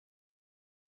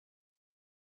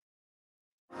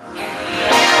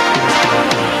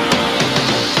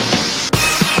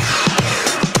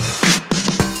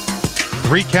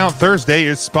3 Count Thursday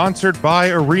is sponsored by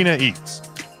Arena Eats.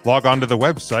 Log on to the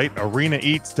website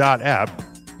arenaeats.app.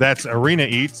 That's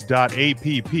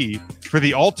arenaeats.app for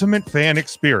the ultimate fan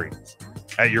experience.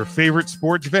 At your favorite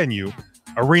sports venue,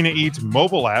 Arena Eats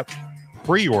mobile app,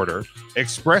 pre-order,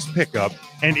 express pickup,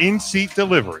 and in-seat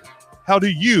delivery. How do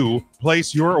you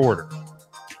place your order?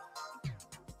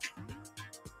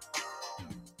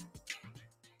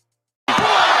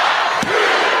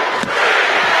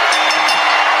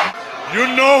 You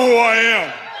know who I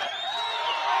am,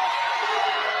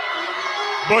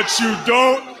 but you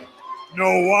don't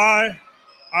know why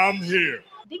I'm here.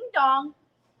 Ding dong.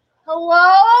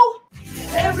 Hello?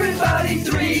 Everybody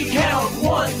 3 count.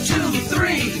 1, 2,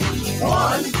 3.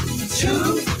 1, 2,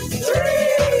 3.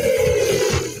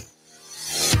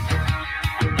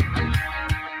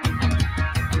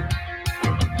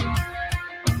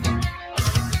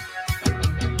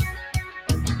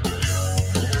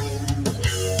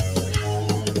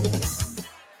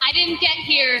 I didn't get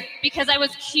here because I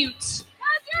was cute,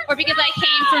 or because I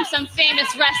came from some famous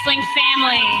wrestling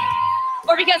family,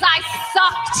 or because I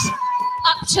sucked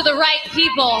up to the right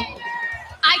people.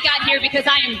 I got here because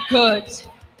I am good.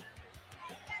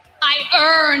 I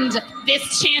earned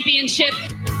this championship.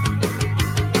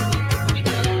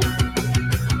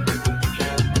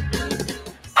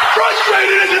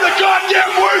 Frustrated into the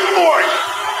goddamn word for it.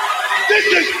 This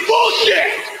is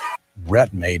bullshit.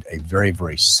 Brett made a very,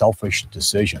 very selfish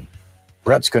decision.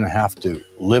 Brett's going to have to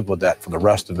live with that for the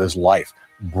rest of his life.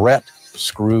 Brett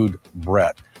screwed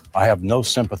Brett. I have no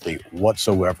sympathy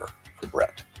whatsoever for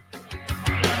Brett.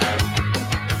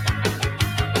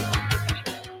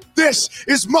 This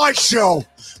is my show,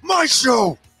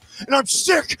 and I'm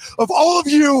sick of all of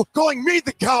you calling me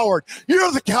the coward.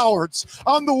 You're the cowards.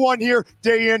 I'm the one here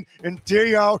day in and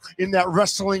day out in that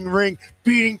wrestling ring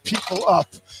beating people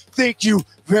up. Thank you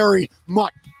very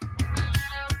much.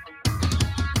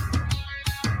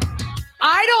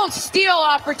 I don't steal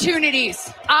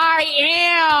opportunities. I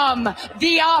am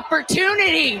the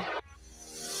opportunity.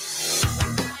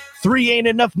 3 ain't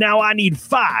enough now. I need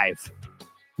 5.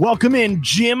 Welcome in,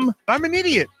 Jim. I'm an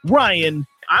idiot. Ryan.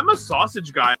 I'm a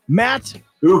sausage guy. Matt.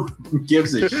 Who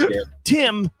gives a shit?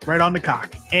 Tim. Right on the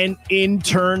cock. And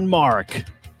intern Mark.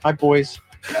 Hi, boys.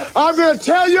 I'm going to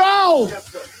tell y'all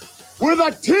with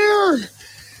a tear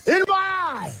in my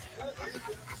eye.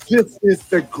 This is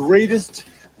the greatest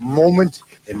moment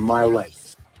in my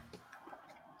life.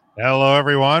 Hello,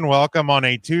 everyone. Welcome on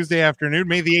a Tuesday afternoon,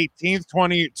 May the 18th,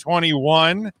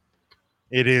 2021.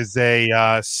 It is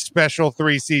a special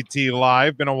 3CT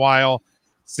Live. Been a while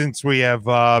since we have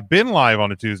been live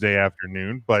on a Tuesday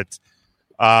afternoon, but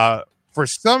for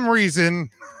some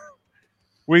reason,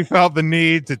 we felt the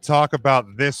need to talk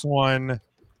about this one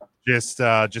just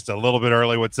a little bit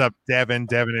early. What's up, Devin?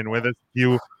 Devin in with us.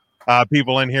 You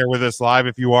people in here with us live.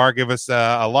 If you are, give us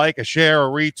a like, a share, a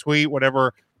retweet,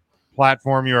 whatever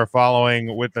platform you are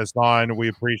following with us on. We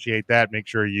appreciate that. Make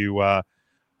sure you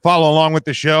follow along with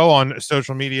the show on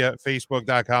social media,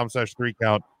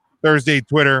 facebook.com/3count Thursday,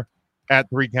 Twitter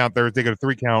 @3count Thursday. Go to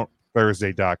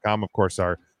 3countthursday.com. Of course,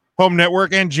 our home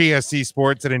network and GSC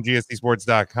Sports at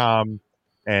ngscsports.com,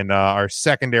 and our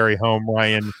secondary home,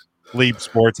 Ryan Leap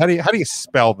Sports. How do you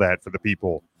spell that for the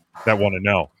people that want to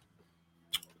know?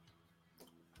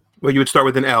 Well, you would start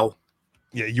with an L.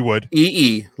 Yeah, you would.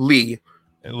 Lee.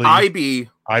 IB.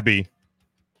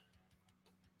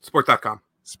 Sport.com.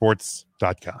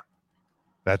 Sports.com.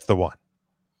 That's the one.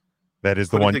 That is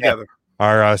the Put it one. together.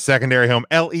 Our secondary home,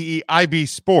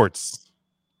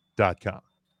 LEEIBsports.com.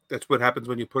 That's what happens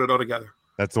when you put it all together.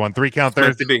 That's the one. 3 Count It's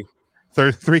meant Thursday. to be.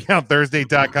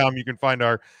 3countthursday.com. You can find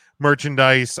our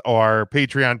merchandise, our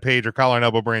Patreon page, our Collar and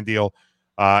Elbow brand deal,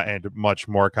 and much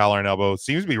more. Collar and Elbow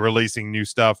seems to be releasing new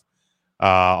stuff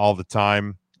all the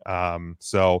time.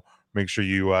 So make sure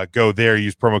you go there.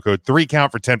 Use promo code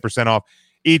 3count for 10% off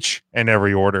each and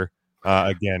every order.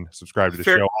 Again, subscribe to the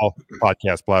show, all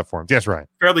podcast platforms. Yes, Ryan.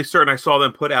 Fairly certain I saw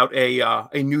them put out a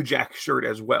New Jack shirt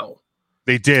as well.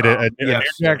 They did. A New yes.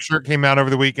 Jack shirt came out over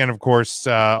the weekend. Of course,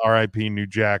 RIP New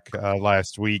Jack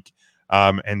last week.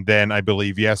 And then I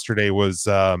believe yesterday was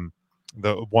the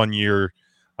 1 year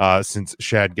since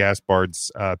Shad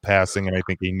Gaspard's passing. And I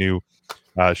think a new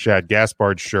Shad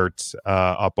Gaspard shirt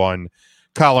up on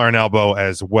Collar and Elbow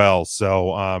as well.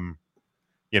 So,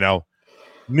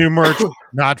 new merch,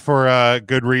 not for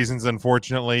good reasons,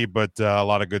 unfortunately, but a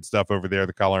lot of good stuff over there.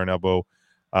 The Collar and Elbow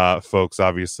folks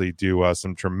obviously do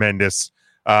some tremendous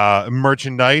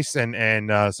merchandise,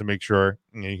 and so make sure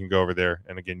you can go over there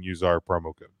and again use our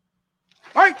promo code.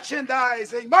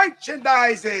 Merchandising.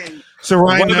 So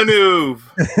Ryan, What a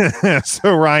move!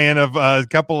 so Ryan, of a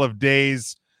couple of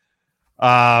days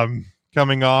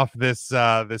Coming off this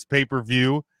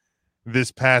pay-per-view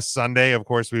this past Sunday. Of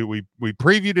course, we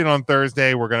previewed it on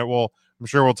Thursday. I'm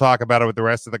sure we'll talk about it with the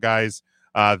rest of the guys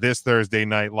this Thursday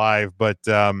night live, but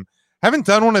haven't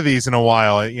done one of these in a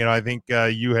while. I think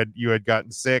you had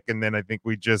gotten sick, and then I think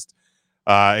we just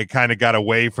it kind of got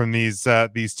away from these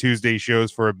Tuesday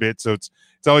shows for a bit. So it's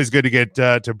always good to get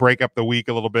to break up the week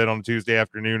a little bit on a Tuesday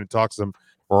afternoon and talk some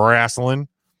wrestling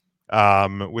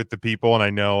with the people. And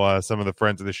I know some of the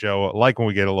friends of the show like when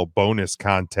we get a little bonus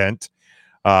content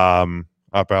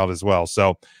up out as well.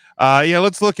 So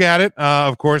let's look at it.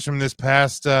 Of course, from this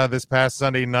past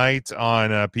Sunday night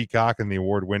on Peacock and the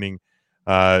award-winning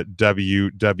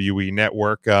WWE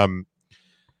Network.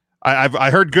 I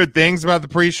heard good things about the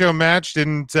pre-show match.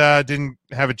 Didn't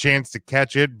have a chance to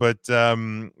catch it, but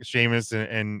Sheamus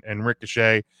and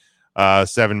Ricochet,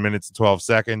 7 minutes and 12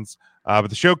 seconds. But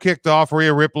the show kicked off.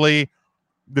 Rhea Ripley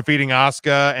defeating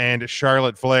Asuka and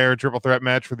Charlotte Flair, triple threat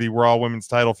match for the Raw Women's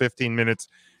title, 15 minutes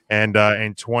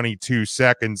and 22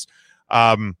 seconds.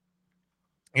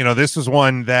 This was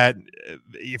one that,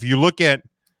 if you look at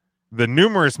the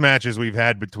numerous matches we've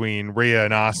had between Rhea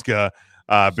and Asuka,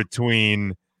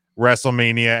 between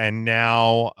WrestleMania and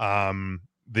now,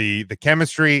 the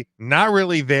chemistry not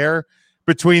really there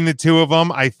between the two of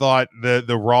them. I thought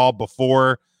the Raw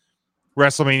before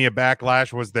WrestleMania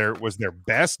Backlash was their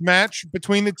best match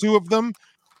between the two of them,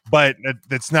 but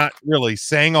that's not really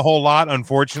saying a whole lot,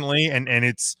 unfortunately, and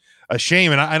it's a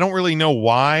shame. And I don't really know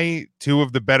why two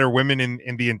of the better women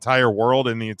in the entire world,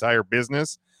 in the entire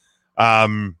business,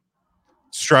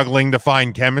 struggling to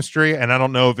find chemistry. And I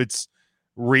don't know if it's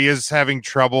Rhea's having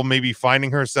trouble maybe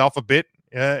finding herself a bit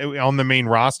on the main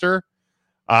roster.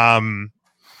 Hard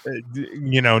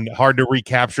to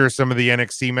recapture some of the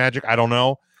NXT magic. I don't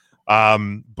know.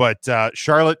 But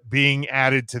Charlotte being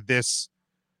added to this,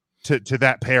 to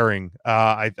that pairing,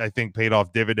 I think paid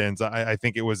off dividends. I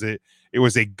think it was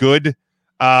a good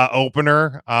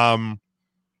opener. My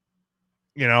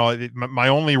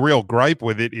only real gripe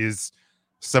with it is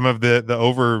some of the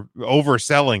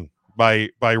overselling by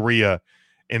Rhea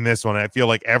in this one. I feel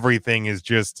like everything is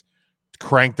just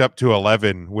cranked up to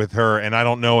 11 with her, and I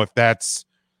don't know if that's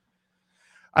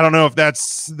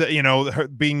her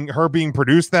being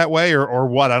produced that way or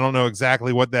what. I don't know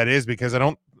exactly what that is, because I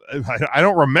don't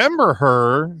remember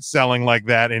her selling like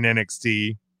that in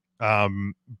NXT.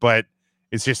 But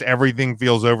it's just everything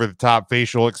feels over the top.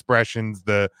 Facial expressions,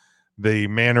 the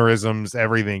mannerisms,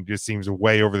 everything just seems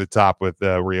way over the top with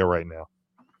Rhea right now.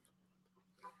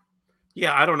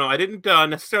 Yeah, I don't know. I didn't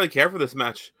necessarily care for this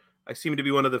match. I seem to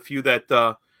be one of the few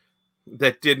that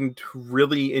didn't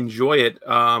really enjoy it.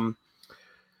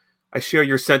 I share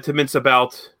your sentiments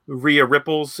about Rhea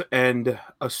Ripples and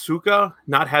Asuka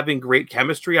not having great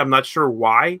chemistry. I'm not sure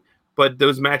why, but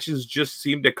those matches just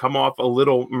seem to come off a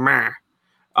little meh.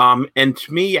 And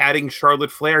to me, adding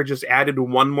Charlotte Flair just added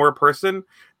one more person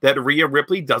that Rhea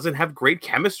Ripley doesn't have great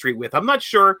chemistry with. I'm not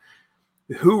sure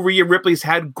who Rhea Ripley's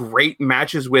had great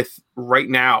matches with right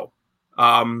now.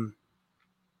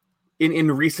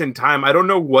 In recent time, I don't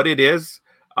know what it is.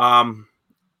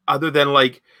 Other than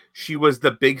like, she was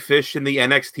the big fish in the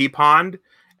NXT pond,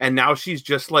 and now she's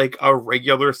just like a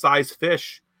regular size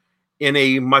fish in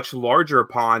a much larger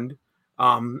pond.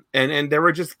 And there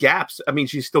were just gaps. I mean,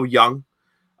 she's still young.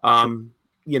 I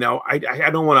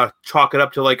don't want to chalk it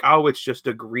up to like, oh, it's just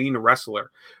a green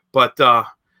wrestler, but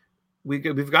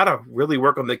we've got to really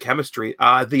work on the chemistry.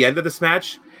 The end of this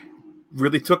match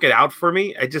really took it out for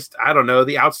me. I don't know.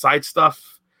 The outside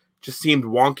stuff just seemed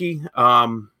wonky.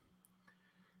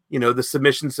 The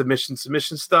submission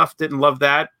stuff, didn't love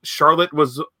that. Charlotte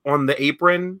was on the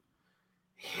apron,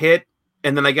 hit,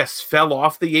 and then I guess fell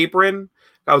off the apron.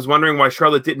 I was wondering why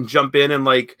Charlotte didn't jump in and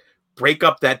like break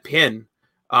up that pin.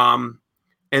 And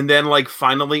then like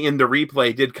finally in the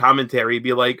replay did commentary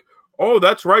be like, oh,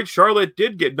 that's right, Charlotte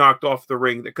did get knocked off the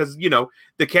ring, because the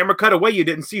camera cut away, you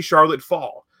didn't see Charlotte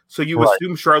fall. So you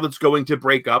assume Charlotte's going to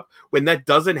break up. When that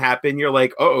doesn't happen, you're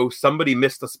like, uh-oh, somebody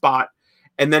missed a spot.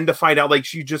 And then to find out like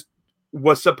she just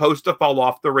was supposed to fall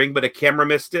off the ring, but a camera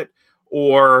missed it,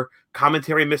 or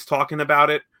commentary missed talking about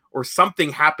it, or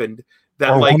something happened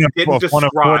that didn't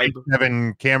describe.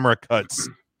 7 camera cuts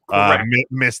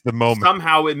missed the moment.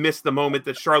 Somehow it missed the moment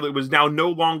that Charlotte was now no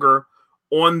longer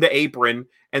on the apron,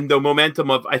 and the momentum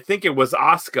of, I think it was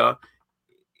Asuka,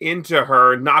 into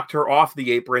her knocked her off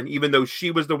the apron, even though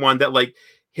she was the one that like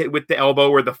hit with the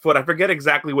elbow or the foot. I forget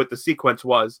exactly what the sequence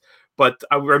was, but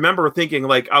I remember thinking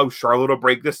like, oh, Charlotte will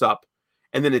break this up.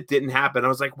 And then it didn't happen. I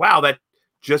was like, wow, that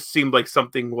just seemed like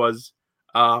something was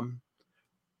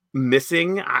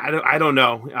missing. I don't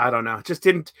know. Just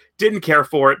didn't care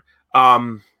for it.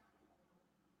 The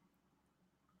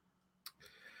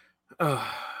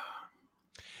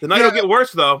night will get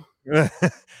worse, though.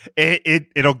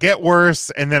 It'll get worse,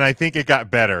 and then I think it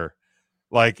got better.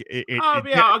 Like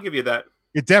I'll give you that.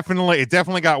 It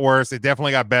definitely got worse. It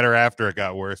definitely got better after it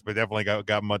got worse, but definitely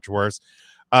got much worse.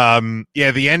 The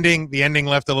ending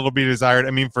left a little bit desired.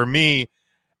 I mean, for me,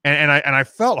 and I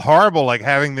felt horrible like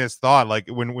having this thought, like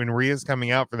when Rhea's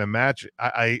coming out for the match,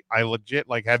 I legit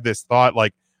like had this thought,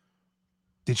 like,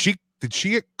 did she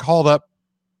get called up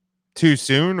too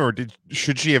soon, or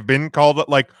should she have been called up?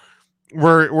 Like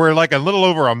we're like a little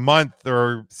over a month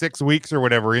or 6 weeks or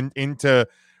whatever into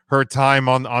her time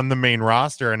on the main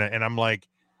roster, and I'm like,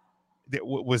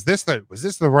 was this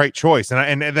the right choice?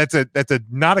 And that's a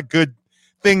not a good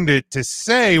thing to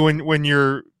say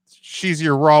when she's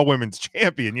your Raw Women's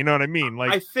Champion. You know what I mean?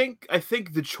 Like, I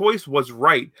think the choice was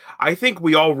right. I think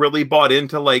we all really bought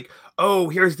into like, oh,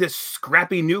 here's this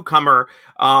scrappy newcomer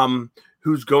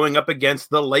who's going up against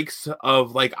the likes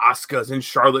of like Asuka's and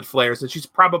Charlotte Flair's, and she's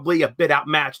probably a bit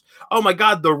outmatched. Oh my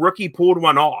God, the rookie pulled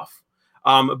one off.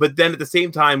 But then at the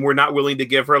same time, we're not willing to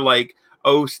give her like,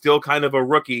 oh, still kind of a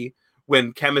rookie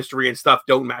when chemistry and stuff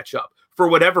don't match up for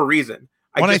whatever reason.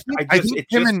 I think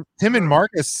Tim and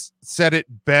Marcus said it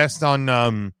best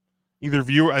on either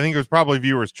viewer. I think it was probably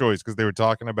Viewer's Choice, because they were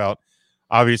talking about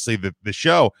obviously the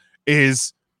show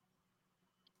is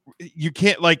you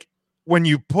can't, like, when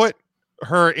you put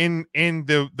her in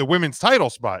the women's title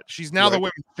spot, she's now the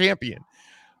women's champion.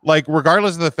 Like,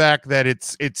 regardless of the fact that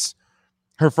it's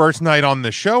her first night on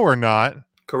the show or not.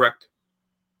 Correct.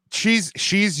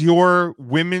 She's your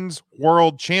women's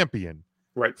world champion,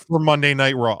 right, for Monday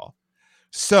Night Raw.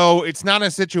 So it's not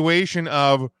a situation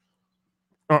of,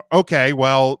 okay,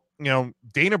 well,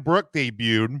 Dana Brooke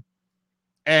debuted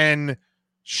and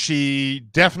she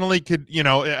definitely could,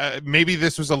 maybe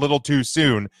this was a little too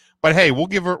soon, but hey, we'll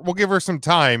give her some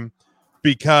time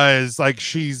because like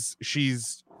she's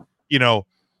the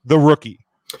rookie.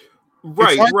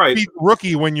 Right. To be the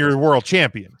rookie when you're world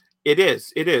champion. It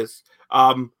is.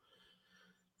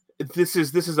 This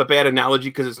is a bad analogy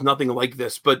because it's nothing like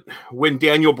this, but when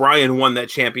Daniel Bryan won that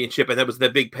championship, and that was the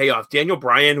big payoff, Daniel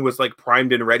Bryan was like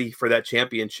primed and ready for that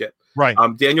championship. Right.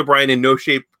 Daniel Bryan in no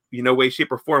way,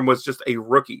 shape, or form was just a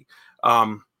rookie.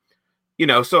 So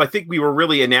I think we were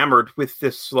really enamored with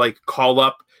this like call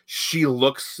up. She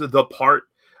looks the part.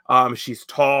 She's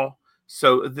tall.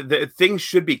 So the things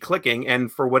should be clicking,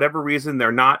 and for whatever reason,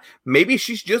 they're not. Maybe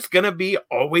she's just going to be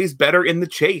always better in the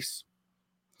chase.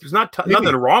 There's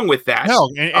nothing wrong with that. No,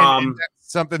 and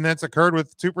that's something that's occurred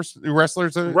with super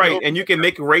wrestlers. Right, and you can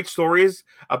make great stories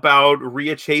about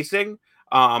Rhea chasing,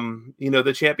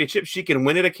 the championship. She can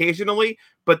win it occasionally,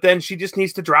 but then she just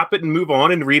needs to drop it and move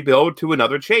on and rebuild to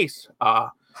another chase.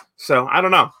 So I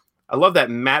don't know. I love that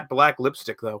matte black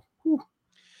lipstick, though. Whew.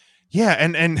 Yeah,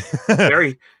 and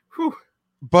very. Whew.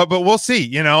 But we'll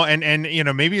see.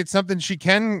 And maybe it's something she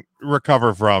can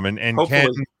recover from, and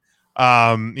hopefully.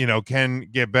 can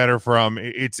get better from.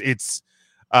 It's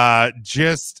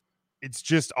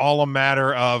just all a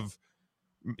matter of,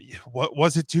 what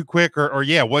was it too quick, or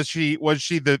was she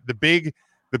the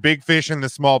big fish in the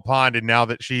small pond, and now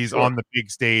that she's on the big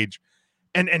stage,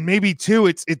 and maybe too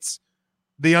it's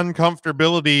the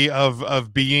uncomfortability of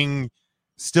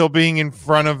still being in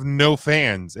front of no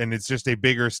fans, and it's just a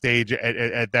bigger stage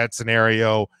at that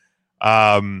scenario,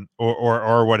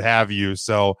 or what have you.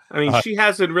 So I mean, she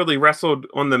hasn't really wrestled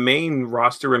on the main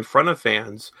roster in front of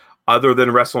fans other than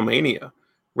WrestleMania.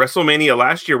 WrestleMania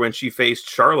last year when she faced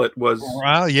Charlotte was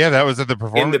that was at the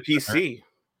performance in the PC.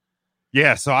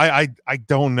 Yeah, so I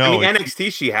don't know. I mean,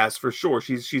 NXT she has for sure.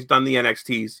 She's done the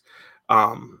NXTs.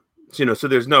 So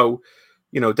there's no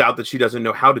doubt that she doesn't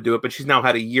know how to do it, but she's now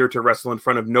had a year to wrestle in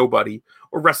front of nobody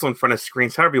or wrestle in front of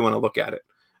screens, however you want to look at it.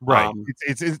 Right.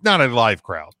 It's not a live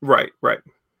crowd. Right.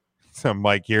 So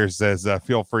Mike here says,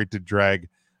 feel free to drag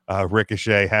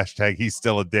Ricochet, # he's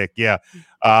still a dick. Yeah.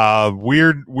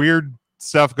 Weird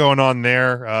stuff going on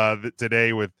there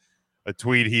today with a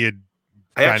tweet he had.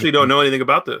 I actually don't know anything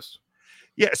about this.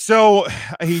 Yeah. So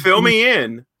fill me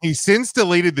in. He since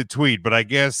deleted the tweet, but I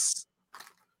guess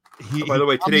by the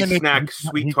way, today's snack,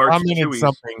 sweet tarts and chewies.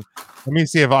 Something. Let me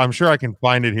see if I'm sure I can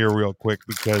find it here real quick,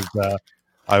 because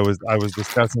I was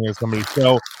discussing it with somebody.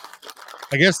 So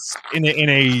I guess in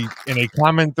a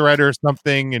comment thread or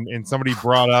something, and somebody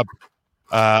brought up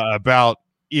about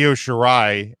Io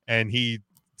Shirai, and he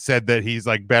said that he's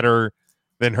like better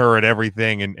than her at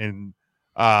everything, and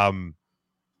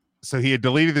so he had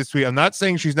deleted this tweet. I'm not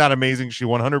saying she's not amazing; she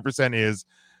 100% is.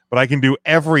 But I can do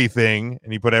everything,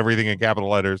 and he put everything in capital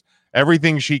letters,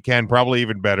 everything she can, probably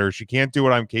even better. She can't do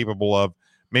what I'm capable of,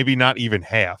 maybe not even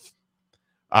half,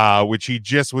 which he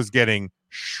just was getting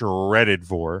shredded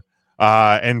for,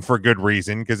 and for good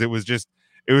reason, because it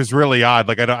was really odd.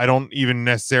 Like I don't even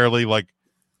necessarily like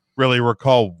really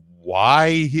recall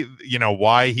why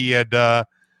he had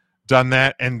done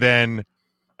that. And then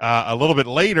a little bit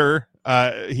later,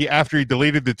 after he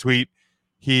deleted the tweet,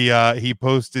 he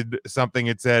posted something.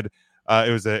 It said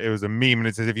it was a meme, and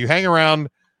it says, if you hang around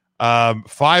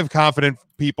 5 confident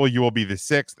people, you will be the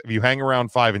 6th. If you hang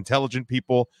around 5 intelligent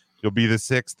people, you'll be the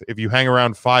 6th. If you hang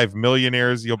around 5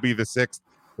 millionaires, you'll be the 6th,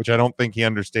 which I don't think he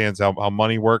understands how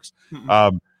money works.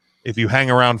 If you hang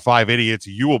around 5 idiots,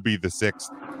 you will be the 6th.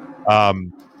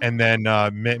 And then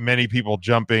many people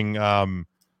jumping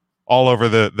all over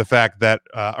the fact that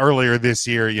earlier this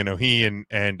year, he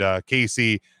and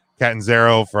Casey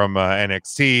Catanzaro from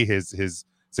NXT, his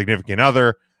significant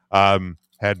other,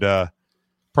 had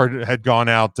gone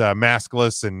out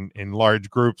maskless and in large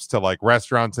groups to like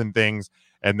restaurants and things.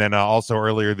 And then also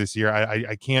earlier this year,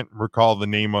 I can't recall the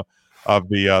name of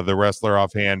the wrestler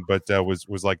offhand, but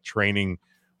was like training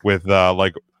with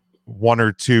like 1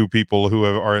 or 2 people who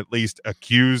are at least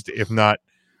accused, if not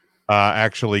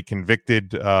actually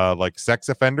convicted, like sex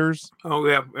offenders. Oh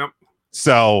yeah.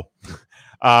 So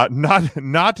not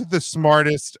the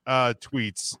smartest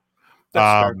tweets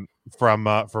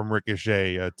from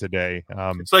Ricochet today.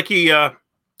 It's like he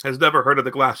has never heard of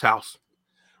the Glass House.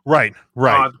 Right.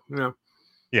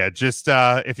 Yeah. Just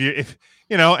if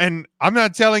and I'm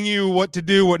not telling you what to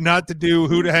do, what not to do,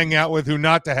 who to hang out with, who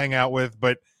not to hang out with,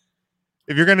 but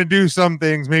if you're going to do some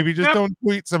things, maybe just don't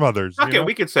tweet some others. Okay,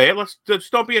 we could say it. Let's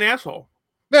just don't be an asshole.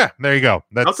 Yeah, there you go.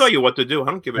 I'll tell you what to do. I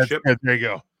don't give a shit. There you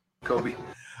go. Kobe.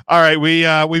 All right, we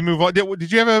move on.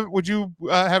 Would you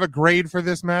have a grade for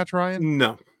this match, Ryan?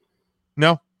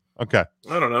 No. Okay.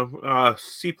 I don't know.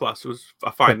 C+ was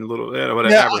a fine little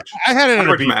whatever average. I had it at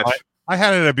a B match. I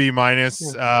had it at a B-. I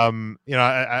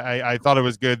thought it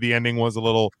was good. The ending was a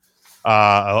little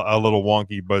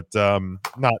wonky, but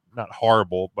not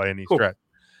horrible by any stretch.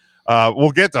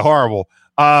 We'll get to horrible.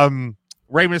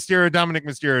 Rey Mysterio, Dominic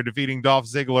Mysterio defeating Dolph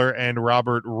Ziggler and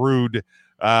Robert Roode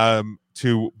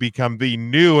to become the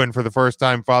new and for the first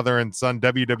time father and son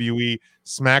WWE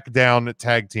SmackDown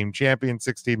Tag Team Champion.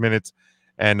 16 minutes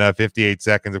and 58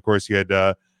 seconds. Of course, you had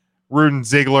Roode and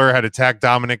Ziggler had attacked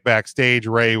Dominic backstage.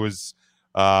 Rey was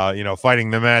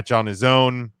fighting the match on his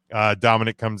own.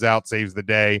 Dominic comes out, saves the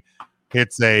day,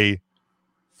 hits a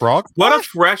frog. What a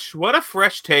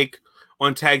fresh take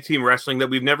on tag team wrestling that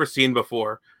we've never seen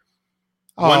before.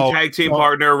 One tag team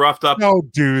partner roughed up.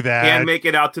 Don't do that. Can't make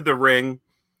it out to the ring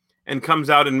and comes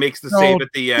out and makes the save at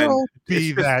the end. Don't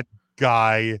be that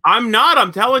guy. I'm not.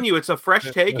 I'm telling you, it's a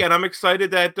fresh take, and I'm excited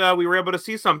that we were able to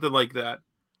see something like that.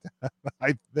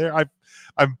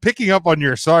 I'm picking up on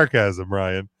your sarcasm,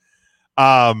 Ryan.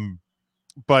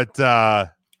 But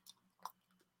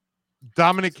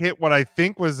Dominic hit what I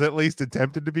think was at least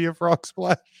attempted to be a frog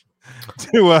splash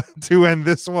to end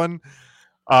this one.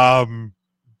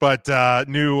 But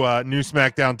new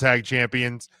SmackDown Tag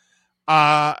Champions.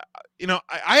 I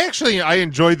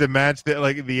enjoyed the match, that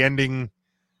like the ending,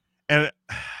 and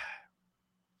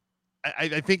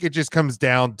I think it just comes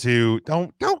down to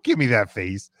don't give me that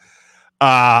face.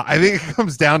 I think it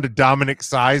comes down to Dominic's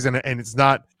size, and it's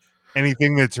not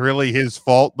anything that's really his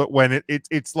fault. But when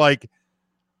it's like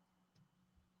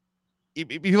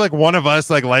if you like one of us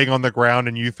like laying on the ground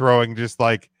and you throwing just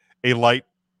like a light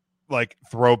like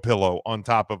throw pillow on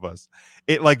top of us,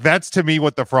 it like that's to me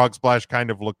what the frog splash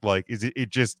kind of looked like. Is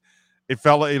it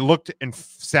felt like it looked and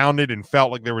sounded and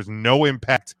felt like there was no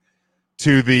impact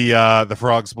to the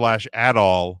frog splash at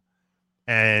all.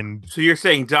 And so you're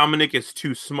saying Dominic is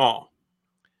too small?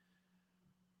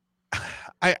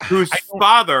 Whose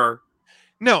father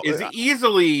is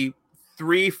easily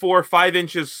 3, 4, 5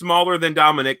 inches smaller than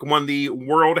Dominic, won the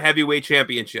World Heavyweight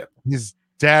Championship. His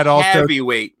dad also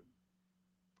heavyweight.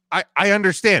 I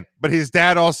understand, but his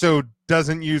dad also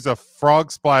doesn't use a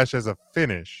frog splash as a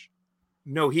finish.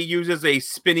 No, he uses a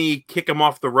spinny kick him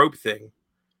off the rope thing.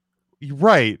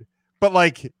 Right, but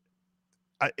like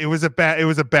it was a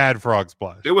bad frog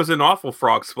splash. It was an awful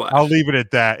frog splash. I'll leave it at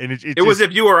that. And it was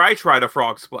if you or I tried a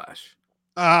frog splash.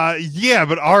 Yeah,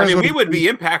 but ours. we would be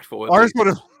impactful. Ours would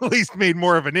have at least made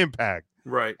more of an impact.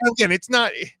 Right. Again, it's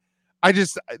not.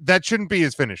 That shouldn't be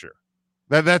his finisher.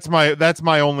 That's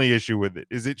my only issue with it.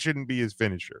 Is it shouldn't be his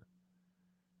finisher.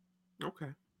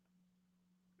 Okay.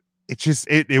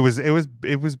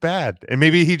 It was bad, and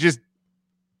maybe he just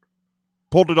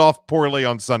pulled it off poorly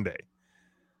on Sunday.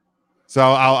 So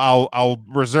I'll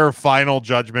reserve final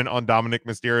judgment on Dominic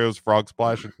Mysterio's frog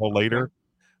splash until later,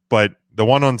 but the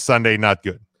one on Sunday not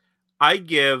good. I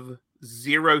give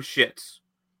zero shits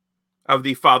of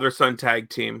the father-son tag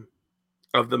team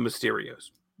of the Mysterios.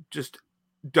 Just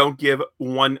don't give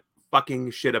one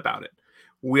fucking shit about it.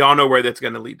 We all know where that's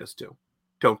going to lead us to.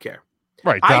 Don't care.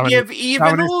 Right. I give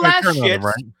even less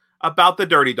shits about the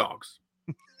Dirty Dogs.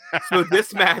 So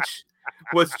this match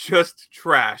was just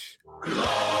trash.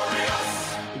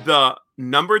 The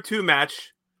number 2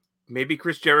 match, maybe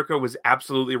Chris Jericho was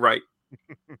absolutely right.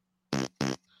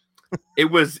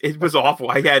 It was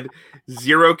awful. I had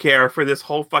zero care for this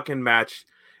whole fucking match.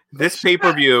 This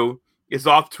pay-per-view is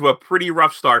off to a pretty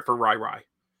rough start for Rai.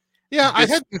 Yeah, I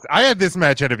had this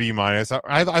match at a B-. I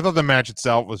thought the match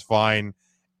itself was fine.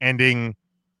 Ending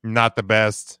not the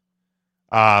best.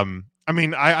 I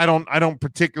mean, I don't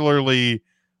particularly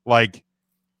like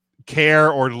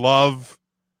care or love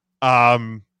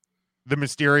the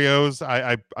Mysterios.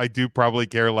 I do probably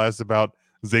care less about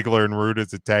Ziggler and Rude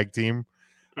as a tag team.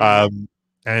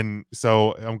 And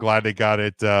so I'm glad they got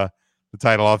it the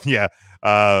title off. Yeah.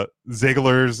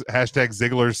 Ziggler's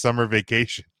summer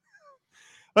vacation.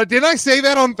 Didn't I say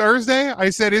that on Thursday? I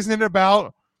said, isn't it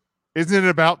about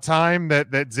time that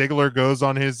Ziggler goes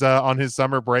on his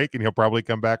summer break, and he'll probably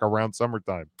come back around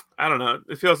summertime? I don't know.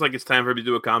 It feels like it's time for him to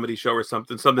do a comedy show or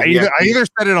something. I either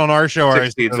said it on our show or I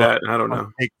said that. I don't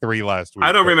know. Take 3 last week.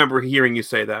 I don't remember hearing you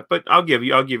say that, but I'll give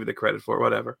you the credit for it,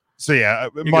 whatever. So yeah,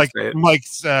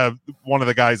 Mike's one of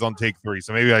the guys on Take 3,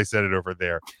 so maybe I said it over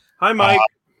there. Hi, Mike.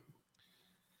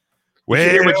 You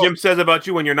hear what Jim says about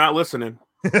you when you're not listening.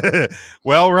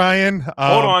 Well, Ryan,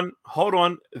 hold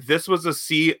on. This was a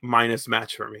C-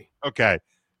 match for me. Okay,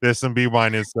 there's some B-.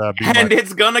 And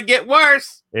it's gonna get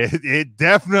worse. It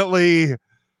definitely.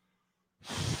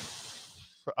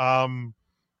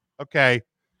 Okay.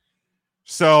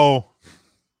 So,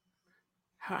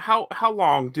 how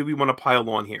long do we want to pile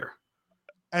on here?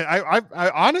 I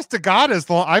honest to God,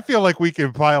 I feel like we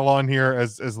can pile on here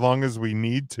as long as we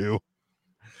need to.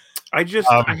 I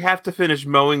have to finish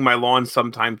mowing my lawn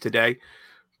sometime today,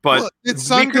 but we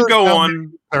could go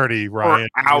on 30 Ryan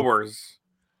for hours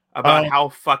about how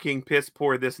fucking piss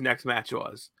poor this next match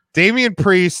was. Damian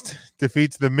Priest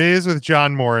defeats The Miz with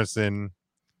John Morrison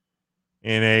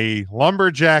in a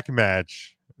lumberjack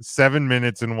match, 7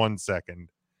 minutes and 1 second.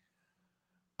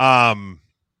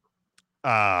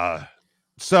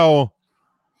 So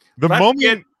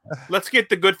let's get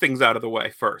the good things out of the way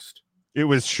first. It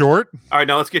was short. All right,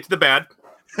 now let's get to the bad.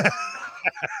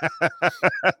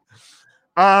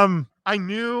 I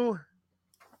knew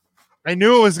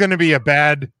it was going to be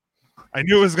bad. I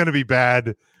knew it was going to be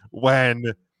bad when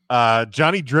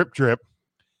Johnny Drip Drip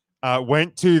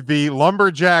went to the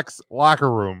Lumberjacks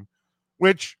locker room.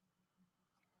 Which,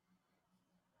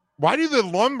 why do the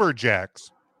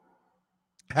Lumberjacks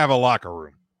have a locker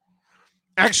room?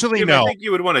 Actually, no. I think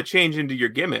you would want to change into your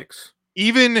gimmicks.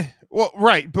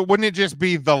 Right, but wouldn't it just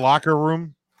be the locker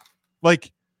room?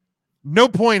 Like, no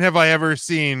point have I ever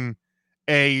seen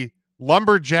a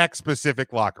lumberjack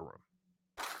specific locker room.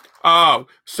 Oh,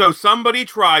 so somebody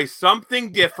tries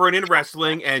something different in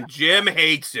wrestling and Jim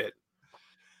hates it.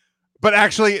 But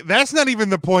actually, that's not even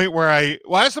the point where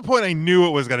that's the point I knew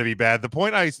it was going to be bad. The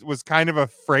point I was kind of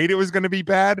afraid it was going to be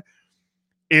bad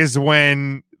is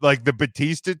when, like, the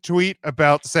Batista tweet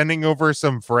about sending over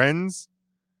some friends.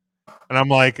 And I'm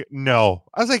like, no.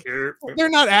 I was like, they're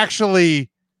not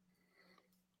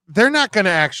going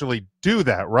to actually do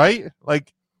that, right?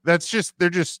 Like, they're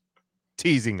just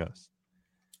teasing us.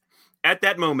 At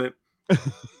that moment,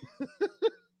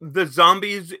 the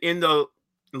zombies in the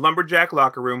lumberjack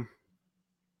locker room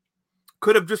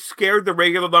could have just scared the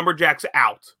regular lumberjacks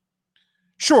out.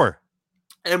 Sure.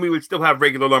 And we would still have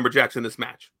regular lumberjacks in this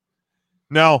match.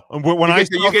 No. When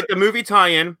you get the movie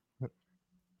tie-in,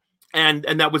 and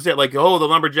that was it. Like, oh, the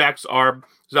lumberjacks are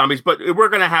zombies, but we're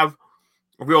going to have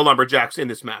real lumberjacks in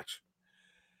this match.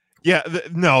 Yeah,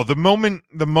 the moment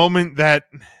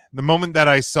that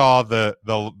I saw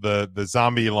the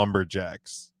zombie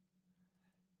lumberjacks,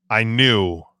 I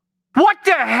knew. What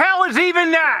the hell is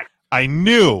even that? I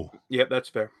knew. Yep, that's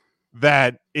fair.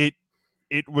 That it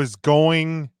was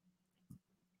going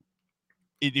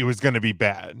to be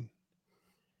bad.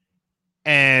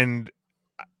 And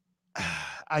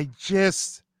I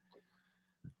just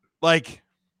like,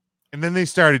 and then they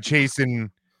started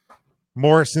chasing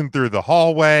Morrison through the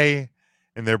hallway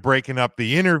and they're breaking up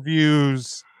the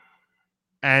interviews.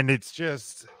 And it's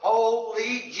just,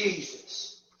 holy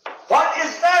Jesus. What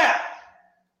is that?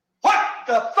 What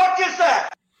the fuck is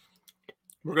that?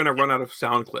 We're going to run out of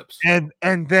sound clips. And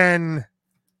then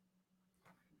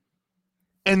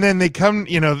they come,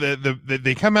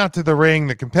 they come out to the ring.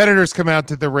 The competitors come out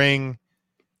to the ring.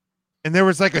 And there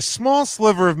was like a small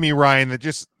sliver of me, Ryan,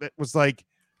 that was like,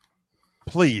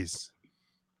 please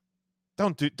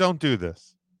don't do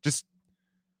this. Just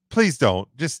please don't.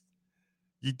 Just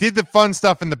you did the fun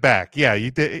stuff in the back. Yeah,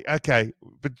 you did. Okay.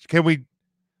 But can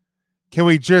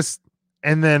we just,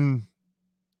 and then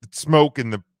the smoke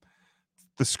and the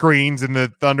screens and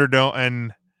the Thunderdome,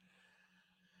 and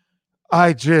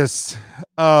I just,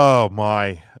 oh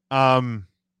my. And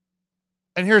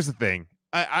here's the thing.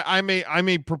 I'm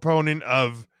a proponent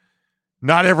of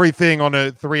not everything on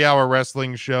a 3-hour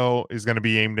wrestling show is going to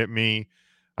be aimed at me.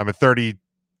 I'm a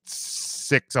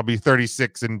 36. I'll be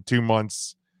 36 in 2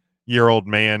 months. Year-old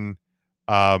man.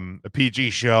 A PG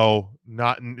show.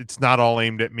 It's not all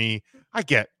aimed at me. I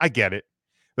get it.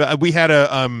 We had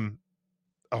a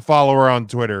follower on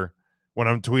Twitter when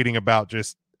I'm tweeting about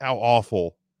just how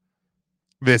awful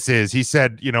this is. He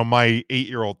said, my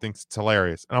 8-year-old thinks it's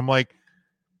hilarious, and I'm like,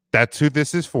 that's who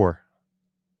this is for.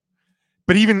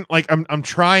 But even like I'm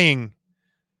trying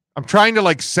to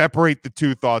like separate the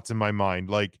two thoughts in my mind.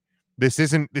 Like this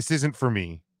isn't for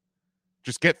me.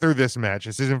 Just get through this match.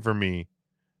 This isn't for me.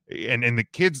 And the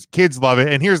kids love it.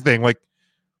 And here's the thing, like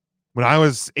when I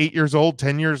was 8 years old,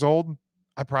 10 years old,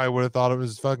 I probably would have thought it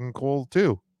was fucking cool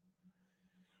too.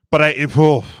 But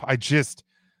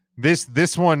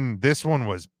this one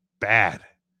was bad.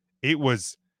 It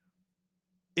was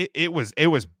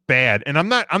bad. And I'm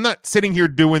not sitting here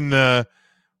doing the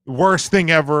worst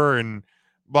thing ever and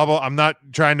blah blah. I'm not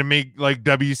trying to make like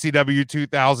WCW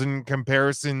 2000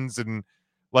 comparisons and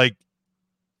like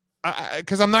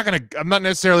because I'm not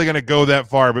necessarily gonna go that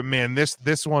far. But man, this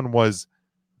was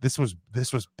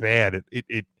bad.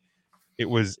 It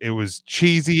was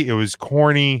cheesy. It was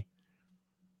corny.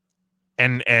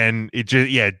 And it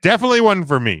just definitely wasn't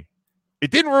for me.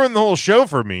 It didn't ruin the whole show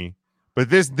for me, but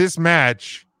this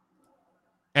match,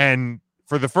 and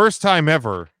for the first time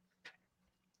ever,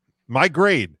 my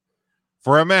grade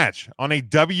for a match on a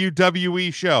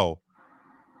WWE show,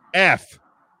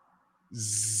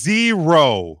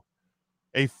 F0,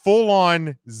 a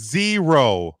full-on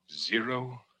 0.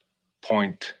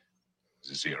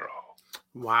 0.0.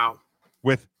 Wow.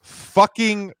 With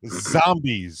fucking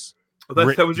zombies.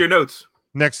 Well, that was your notes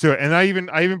next to it, and I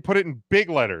even put it in big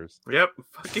letters. Yep.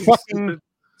 Fucking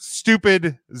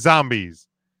stupid zombies.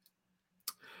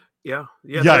 Yeah,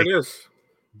 there it is.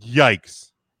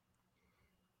 Yikes.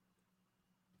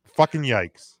 Fucking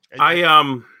yikes.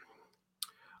 I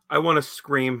want to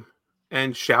scream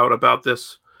and shout about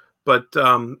this, but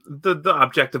the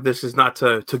object of this is not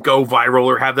to go viral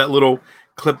or have that little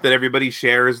clip that everybody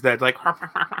shares that like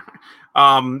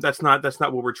that's not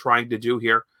what we're trying to do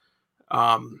here.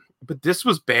 But this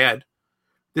was bad.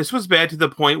 This was bad to the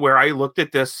point where I looked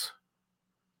at this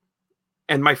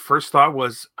and my first thought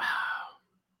was,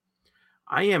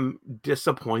 I am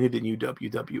disappointed in you,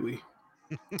 WWE.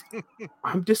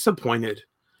 I'm disappointed.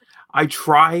 I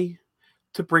try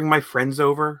to bring my friends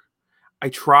over. I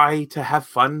try to have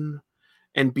fun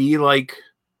and be like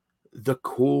the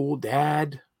cool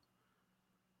dad.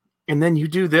 And then you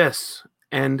do this,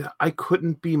 and I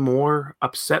couldn't be more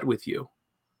upset with you.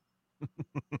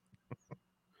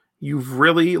 You've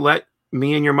really let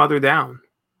me and your mother down.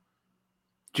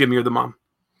 Jim, you're the mom.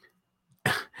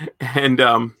 And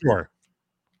sure.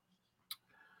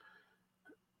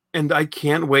 And I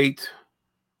can't wait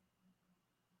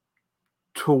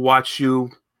to watch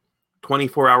you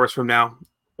 24 hours from now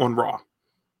on Raw.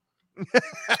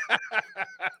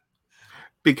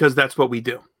 Because that's what we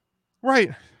do.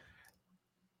 Right.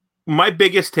 My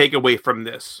biggest takeaway from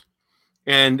this,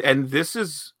 and this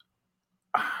is,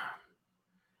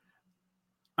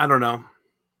 I don't know,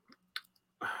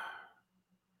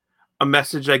 a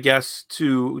message, I guess,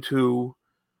 to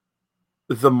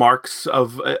the marks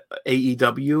of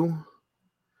AEW,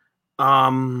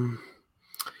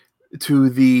 to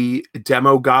the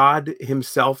demo god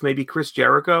himself, maybe Chris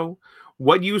Jericho.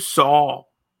 What you saw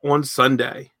on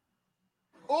Sunday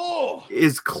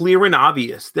is clear and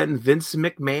obvious that Vince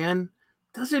McMahon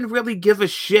doesn't really give a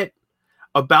shit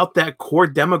about that core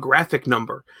demographic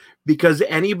number, because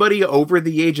anybody over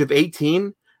the age of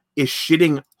 18 is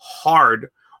shitting hard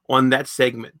on that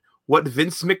segment. What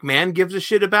Vince McMahon gives a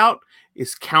shit about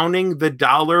is counting the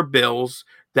dollar bills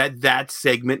that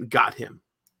segment got him.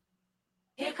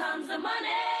 Here comes the money.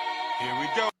 Here we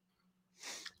go.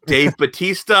 Dave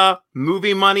Bautista,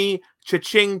 movie money,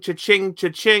 cha-ching, cha-ching,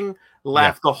 cha-ching,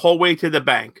 laughed the whole way to the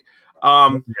bank.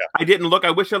 I didn't look.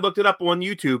 I wish I looked it up on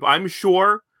YouTube. I'm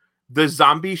sure the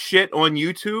zombie shit on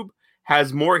YouTube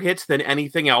has more hits than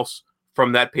anything else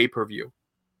from that pay-per-view.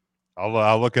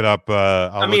 I'll look it up.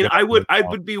 I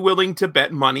would be willing to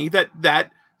bet money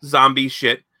that zombie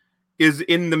shit is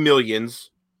in the millions.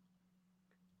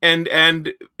 And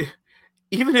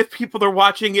even if people are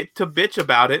watching it to bitch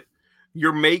about it,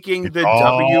 you're making the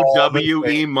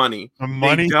WWE money. The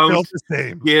money's they don't still the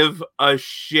same. give a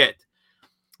shit.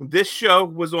 This show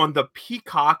was on the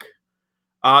Peacock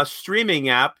streaming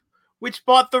app, which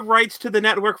bought the rights to the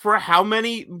network for how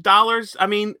many dollars? I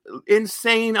mean,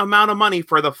 insane amount of money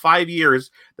for the 5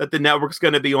 years that the network's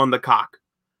going to be on the cock.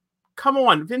 Come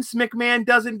on, Vince McMahon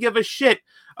doesn't give a shit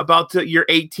about your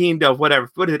 18 to whatever.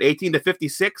 What is it, 18 to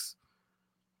 56?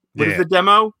 What is the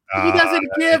demo? He doesn't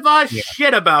give a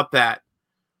shit about that.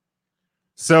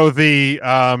 So the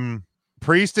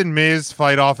Priest and Miz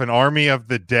fight off an Army of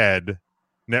the Dead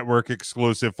network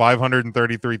exclusive,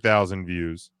 533,000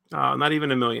 views. Not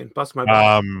even a million. Bust my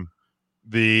butt.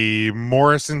 The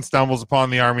Morrison stumbles upon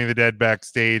the Army of the Dead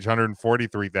backstage,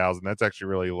 143,000. That's actually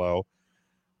really low.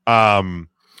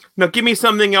 Now, give me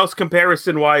something else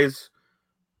comparison-wise.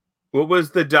 What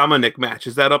was the Dominic match?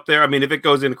 Is that up there? I mean, if it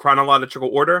goes in chronological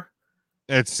order.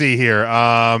 Let's see here.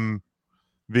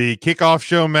 The kickoff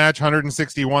show match,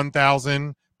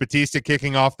 161,000. Batista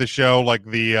kicking off the show, like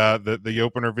the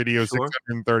opener video, sure.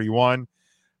 631.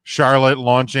 Charlotte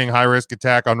launching high risk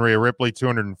attack on Rhea Ripley,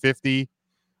 250.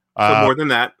 So more than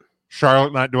that.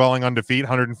 Charlotte not dwelling on defeat,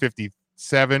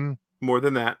 157. More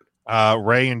than that.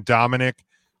 Ray and Dominic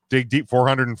dig deep,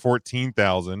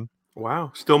 414,000.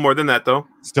 Wow, still more than that though.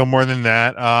 Still more than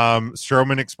that.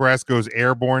 Strowman Express goes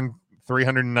airborne,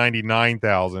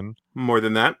 399,000. More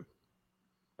than that.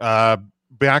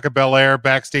 Bianca Belair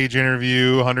backstage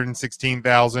interview,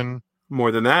 116,000.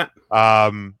 More than that.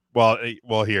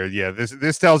 Well, here, yeah.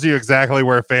 This tells you exactly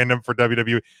where fandom for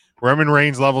WWE. Roman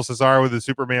Reigns levels Cesaro with a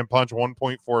Superman punch,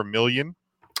 1.4 million.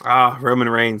 Roman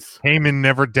Reigns. Heyman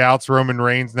never doubts Roman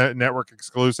Reigns network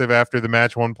exclusive after the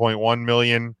match, 1.1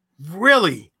 million.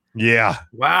 Really? Yeah.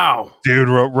 Wow. Dude,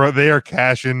 they are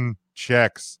cashing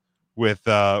checks with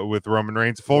Roman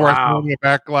Reigns. Full WrestleMania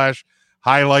Backlash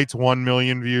highlights 1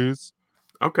 million views.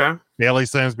 Okay. Bayley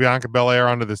slams Bianca Belair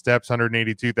onto the steps,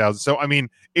 182,000. So I mean,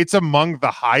 it's among the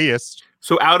highest.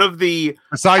 So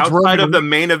outside of the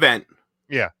main event,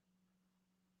 yeah,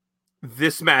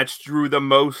 this match drew the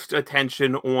most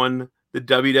attention on the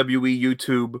WWE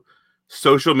YouTube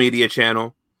social media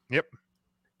channel. Yep.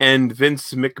 And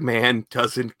Vince McMahon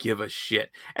doesn't give a shit.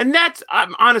 And that's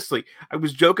honestly, I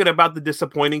was joking about the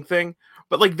disappointing thing,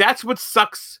 but like that's what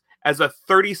sucks as a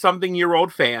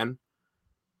 30-something-year-old fan.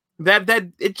 That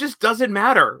it just doesn't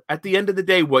matter at the end of the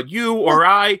day what you or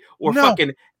I or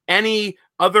fucking any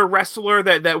other wrestler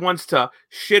that wants to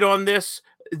shit on this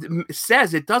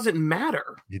says. It doesn't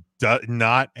matter. It does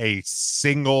not a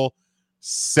single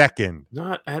second.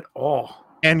 Not at all.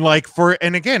 And like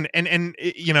again,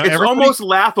 you know, it's almost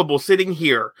laughable sitting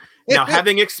here now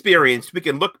having experienced. We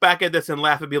can look back at this and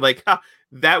laugh and be like,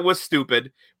 that was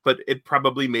stupid, but it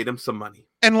probably made him some money.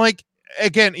 And like,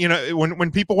 again, you know,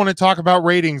 when people want to talk about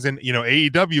ratings and, you know,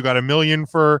 AEW got 1 million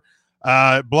for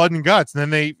Blood and Guts, and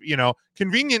then they, you know,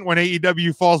 convenient when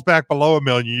AEW falls back below 1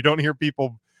 million, you don't hear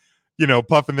people, you know,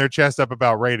 puffing their chest up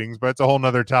about ratings, but it's a whole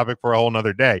nother topic for a whole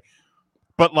nother day.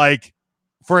 But like,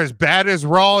 for as bad as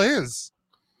Raw is,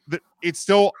 it's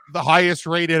still the highest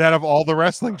rated out of all the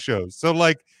wrestling shows. So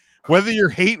like, whether you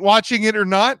hate watching it or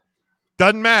not,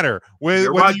 doesn't matter.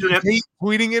 Whether you hate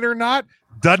tweeting it or not,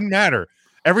 doesn't matter.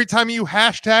 Every time you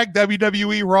hashtag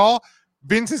WWE Raw,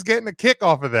 Vince is getting a kick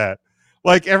off of that.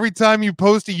 Like every time you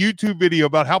post a YouTube video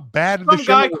about how bad the show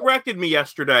guy corrected me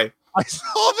yesterday. I saw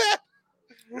that.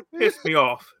 Pissed me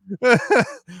off.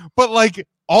 But like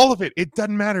all of it, it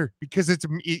doesn't matter because it's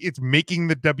making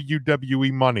the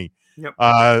WWE money. Yep.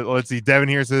 Let's see. Devin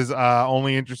here says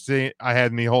only interesting I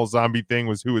had in the whole zombie thing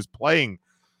was who was playing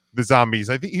the zombies.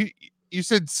 I think you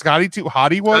said Scotty Too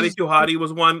Hottie was. Scotty Too Hottie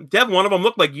was one. Dev, one of them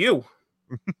looked like you.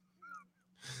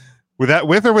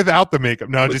 With or without the makeup?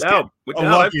 No, without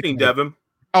I've seen Devin.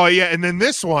 Oh yeah, and then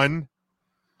this one,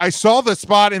 I saw the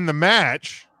spot in the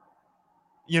match.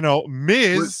 You know,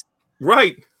 Miz,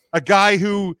 right? A guy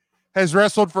who has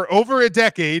wrestled for over a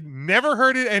decade, never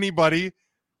hurted anybody.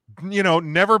 You know,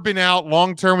 never been out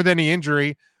long term with any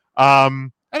injury.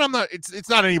 And I'm not. It's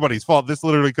not anybody's fault. This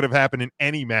literally could have happened in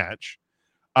any match.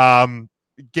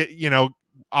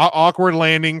 Awkward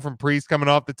landing from Priest coming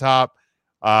off the top.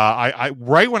 I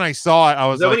right when I saw it, I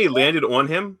was like, when he landed on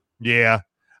him? Yeah.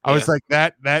 I was like,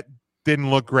 that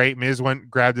didn't look great. Miz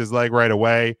grabbed his leg right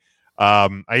away.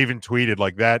 I even tweeted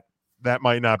like that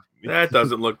might not. That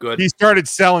doesn't look good. He started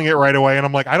selling it right away, and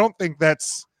I'm like, I don't think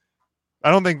that's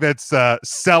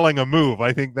selling a move.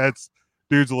 I think that's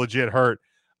dude's legit hurt.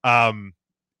 Found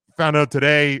out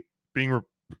today being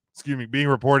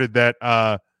reported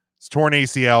that It's torn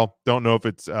ACL. Don't know if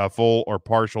it's full or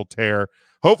partial tear.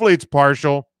 Hopefully it's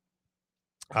partial.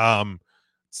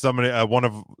 Somebody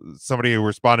who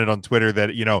responded on Twitter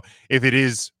that, you know, if it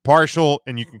is partial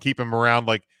and you can keep him around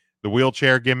like the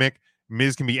wheelchair gimmick,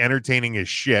 Miz can be entertaining as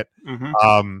shit.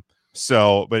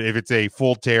 So, but if it's a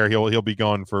full tear, he'll be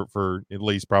gone for at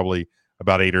least probably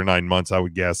about 8 or 9 months, I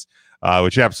would guess,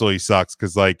 which absolutely sucks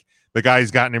because like the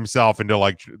guy's gotten himself into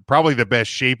like probably the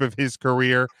best shape of his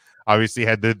career. Obviously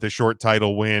had the short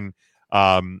title win,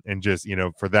 and just, you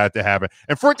know, for that to happen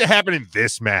and for it to happen in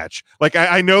this match, like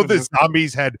I know the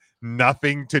Zombies had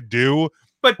nothing to do,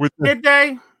 but did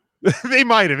they? They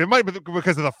might have. It might be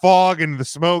because of the fog and the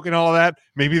smoke and all of that.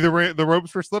 Maybe the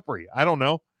ropes were slippery. I don't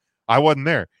know. I wasn't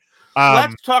there.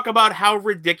 Let's talk about how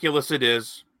ridiculous it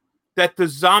is that the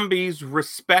Zombies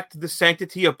respect the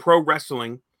sanctity of pro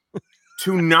wrestling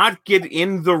to not get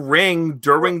in the ring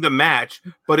during the match,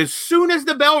 but as soon as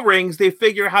the bell rings, they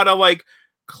figure how to like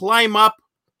climb up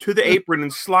to the apron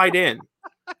and slide in.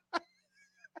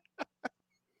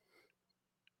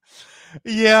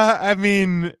 Yeah, I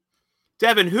mean,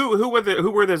 Devin, who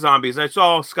were the Zombies? I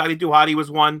saw Scotty Duhati was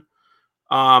one.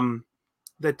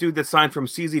 That dude that signed from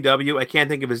CZW, I can't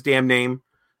think of his damn name.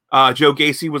 Joe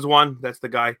Gacy was one. That's the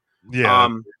guy. Yeah.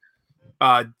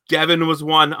 Devin was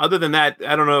one. Other than that,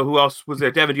 I don't know who else was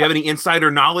there. Devin, do you have any insider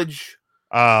knowledge?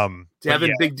 Devin, yeah,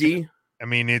 Big D. I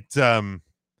mean, it's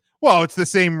well, it's the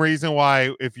same reason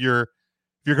why if you're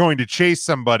going to chase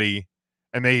somebody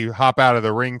and they hop out of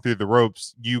the ring through the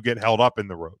ropes, you get held up in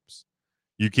the ropes.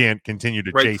 You can't continue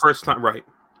to chase first time, right?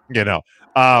 You know.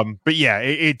 But yeah,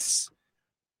 it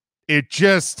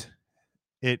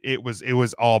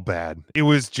was all bad. It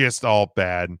was just all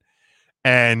bad.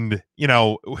 And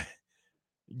I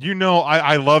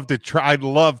love to try. I'd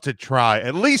love to try,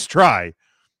 at least try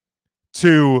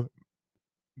to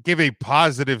give a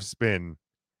positive spin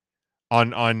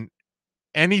on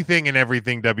anything and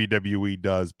everything WWE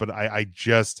does. But I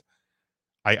just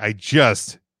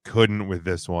couldn't with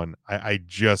this one. I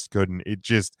just couldn't. It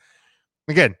just,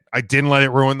 again, I didn't let it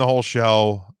ruin the whole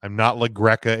show. I'm not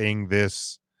LaGreca-ing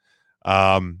this.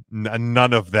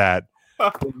 None of that.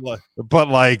 But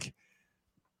like,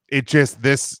 it just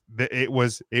it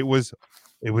was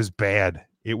bad.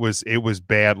 It was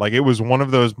bad. Like, it was one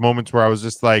of those moments where I was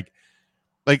just like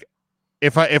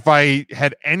if I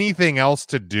had anything else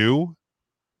to do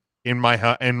in my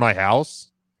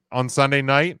house on Sunday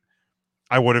night,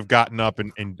 I would have gotten up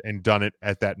and done it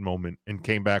at that moment and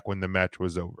came back when the match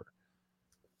was over.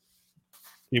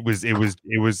 It was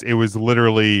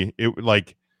literally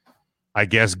like, I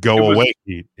guess away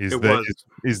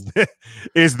is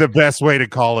the best way to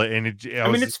call it. And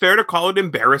it's fair to call it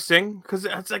embarrassing because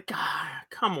it's like,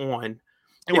 come on.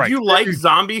 If right. you like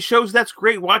zombie shows, that's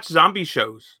great. Watch zombie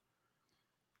shows.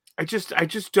 I just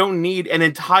don't need an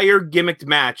entire gimmicked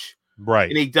match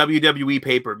right in a WWE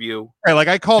pay-per-view. Right, like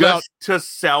I called out to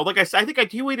sell. Like I think I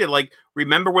tweeted, like,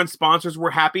 remember when sponsors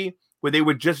were happy where they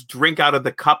would just drink out of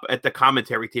the cup at the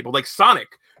commentary table, like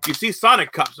Sonic. You see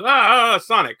Sonic cups.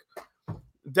 Sonic.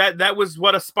 That was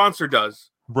what a sponsor does.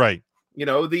 Right.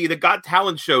 The Got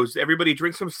Talent shows, everybody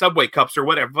drinks some Subway cups or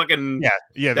whatever. Fucking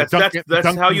yeah. That's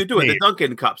how you do it. The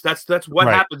Dunkin' cups. That's what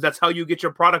happens. That's how you get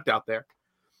your product out there.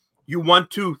 You want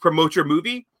to promote your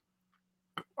movie?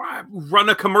 Run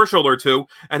a commercial or two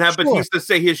and have Batista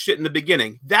say his shit in the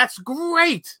beginning. That's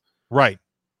great. Right.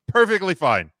 Perfectly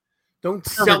fine. Don't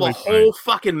sell a whole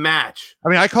fucking match. I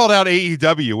mean, I called out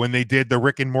AEW when they did the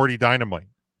Rick and Morty Dynamite.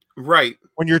 Right.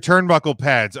 When your turnbuckle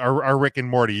pads are Rick and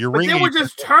Morty. But they were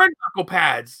just turnbuckle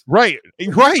pads. Right.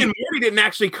 Rick and Morty didn't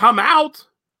actually come out.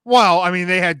 Well, I mean,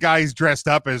 they had guys dressed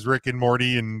up as Rick and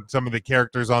Morty and some of the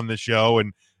characters on the show,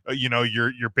 and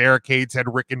your barricades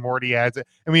had Rick and Morty ads.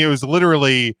 I mean, it was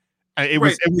literally it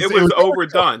was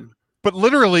overdone. But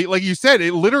literally, like you said,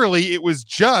 it was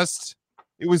just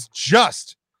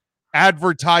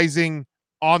advertising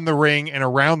on the ring and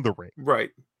around the ring.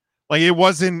 Right. Like, it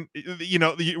wasn't,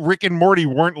 Rick and Morty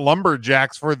weren't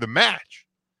lumberjacks for the match.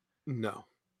 No.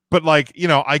 But like,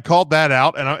 I called that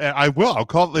out, and I'll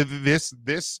call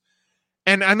this.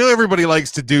 And I know everybody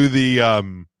likes to do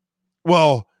the,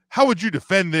 well, how would you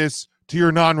defend this to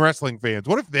your non-wrestling fans?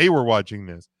 What if they were watching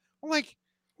this? I'm like,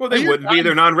 well, they wouldn't be.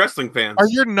 They're non-wrestling fans. Are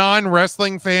your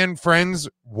non-wrestling fan friends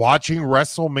watching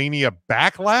WrestleMania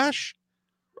Backlash?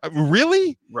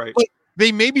 Really? Right. Like,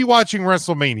 they may be watching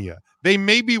WrestleMania. They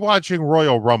may be watching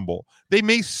Royal Rumble. They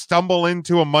may stumble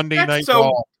into a Monday Night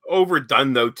Raw.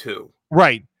 Overdone though, too.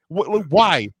 Right.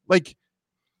 Why? Like,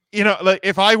 like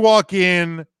if I walk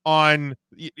in on,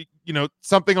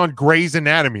 something on Grey's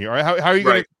Anatomy, or how are you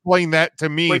going to explain that to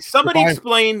me? Like, somebody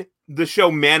explain the show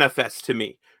Manifest to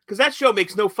me. Because that show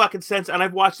makes no fucking sense, and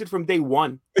I've watched it from day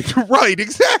one. Right,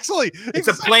 exactly. It's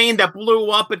a plane that blew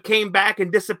up, it came back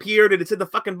and disappeared, and it's in the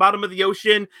fucking bottom of the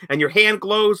ocean, and your hand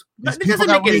glows. These It doesn't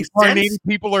make any sense.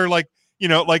 People are like,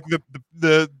 like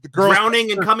the girl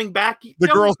drowning and coming back. The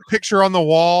girl's picture on the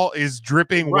wall is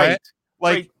dripping wet.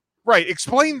 Right.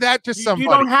 Explain that to somebody. You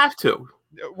don't have to.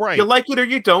 Right. You like it or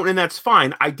you don't, and that's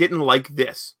fine. I didn't like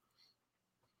this.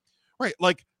 Right.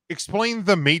 Like, explain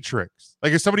the Matrix.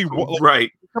 Like, if somebody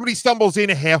somebody stumbles in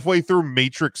halfway through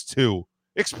Matrix 2,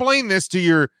 explain this to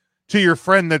your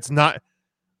friend that's not.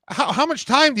 How much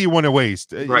time do you want to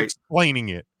waste explaining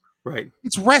it? Right.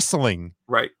 It's wrestling.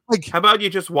 Right. Like, how about you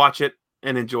just watch it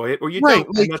and enjoy it, or you don't,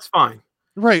 and that's fine.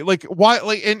 Right. Like, why?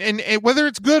 Like, and whether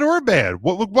it's good or bad.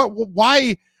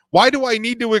 Why do I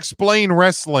need to explain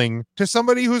wrestling to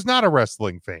somebody who's not a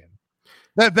wrestling fan?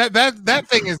 That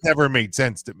thing has never made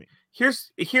sense to me.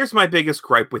 Here's my biggest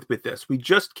gripe with this. We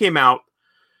just came out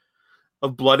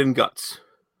of Blood and Guts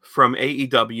from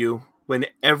AEW when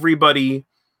everybody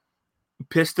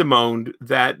pissed and moaned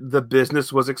that the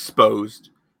business was exposed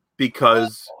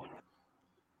because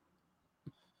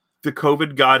the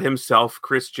COVID god himself,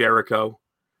 Chris Jericho,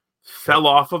 fell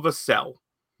off of a cell.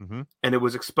 Mm-hmm. And it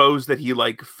was exposed that he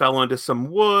fell onto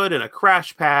some wood and a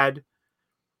crash pad.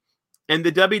 And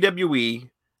the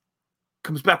WWE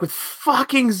comes back with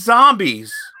fucking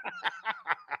zombies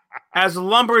as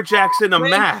lumberjacks in a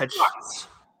match.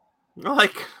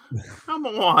 Come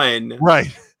on.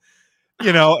 Right.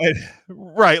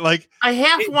 Right. Like, I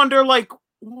half wonder,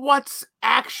 what's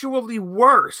actually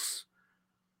worse?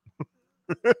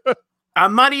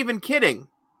 I'm not even kidding.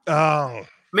 Oh.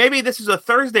 Maybe this is a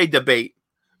Thursday debate.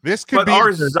 This could be.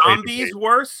 Are zombies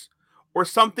worse, or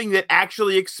something that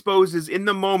actually exposes in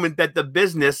the moment that the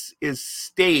business is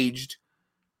staged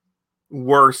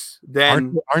worse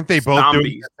than? Aren't they both zombies?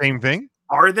 doing the same thing?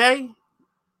 Are they?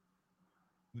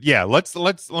 Yeah. Let's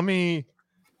put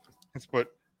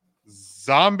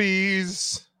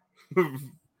zombies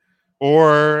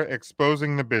or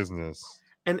exposing the business.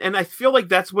 And I feel like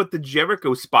that's what the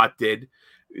Jericho spot did.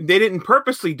 They didn't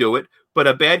purposely do it, but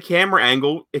a bad camera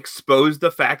angle exposed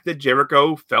the fact that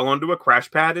Jericho fell onto a crash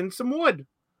pad in some wood.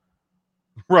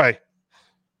 Right.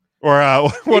 Or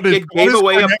it gave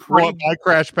away a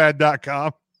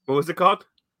mycrashpad.com. What was it called?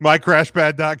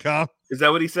 Mycrashpad.com. Is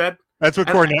that what he said? That's what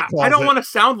Cornette calls I don't want to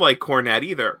sound like Cornette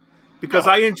either, because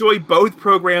I enjoy both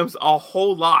programs a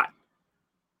whole lot.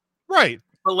 Right.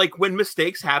 But when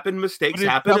mistakes happen,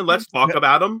 and let's talk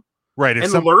about them. Right.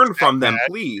 And learn from them,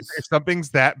 please. If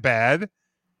something's that bad,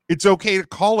 it's okay to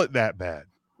call it that bad.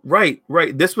 Right.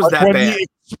 This was that bad. The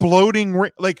exploding,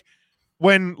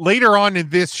 when later on in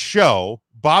this show,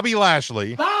 Bobby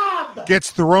Lashley gets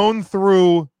thrown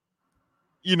through,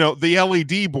 the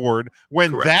LED board.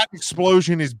 When that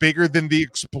explosion is bigger than the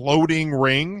exploding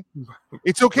ring,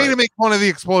 it's okay to make fun of the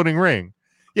exploding ring.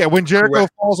 Yeah. When Jericho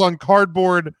falls on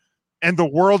cardboard and the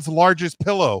world's largest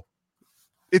pillow,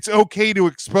 it's okay to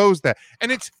expose that.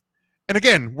 And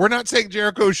again, we're not saying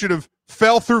Jericho should have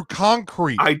fell through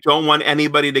concrete. I don't want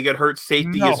anybody to get hurt.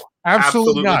 Safety is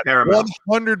absolutely not. paramount.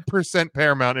 100%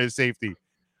 paramount is safety.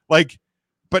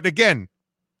 But again,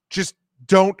 just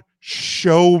don't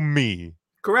show me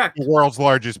the world's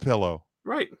largest pillow.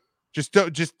 Right. Just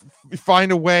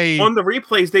find a way. On the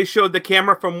replays, they showed the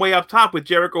camera from way up top with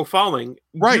Jericho falling.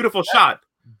 Right. Beautiful shot.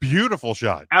 Beautiful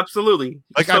shot. Absolutely.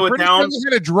 I'm pretty sure they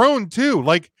had a drone too.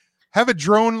 Have a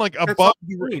drone above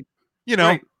you.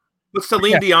 Right. With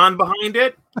Celine Dion behind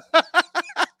it.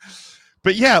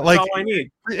 But yeah, that's all I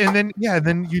need. And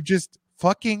then you just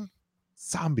fucking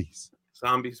zombies.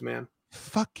 Zombies, man.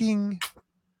 Fucking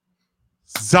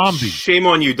zombies. Shame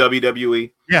on you,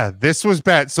 WWE. Yeah, this was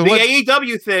bad. So the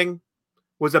AEW thing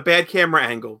was a bad camera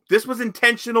angle. This was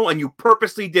intentional, and you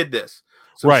purposely did this.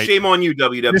 So shame on you,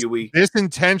 WWE. This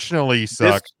intentionally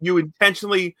sucked. You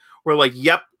intentionally were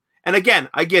yep. And again,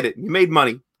 I get it. You made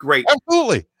money. Great.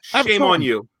 Absolutely. Shame on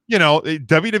you.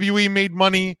 WWE made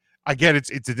money. I get it.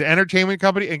 It's an entertainment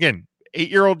company. Again,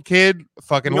 8-year-old kid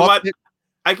fucking loved it.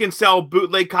 I can sell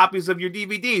bootleg copies of your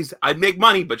DVDs. I'd make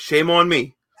money, but shame on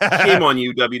me. Shame on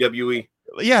you, WWE.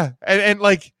 Yeah. And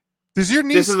does your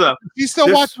niece do you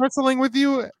still watch wrestling with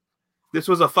you? This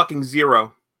was a fucking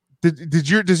zero. Does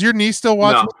your niece still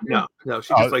watch? No.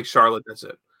 She just likes Charlotte. That's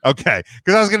it. Okay,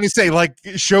 because I was going to say,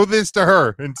 show this to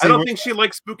her. And I don't think she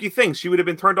likes spooky things. She would have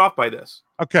been turned off by this.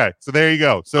 Okay, so there you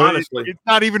go. So honestly, it's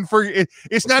not even for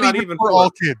it's not even for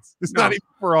all kids. It's not even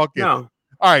for all kids. No.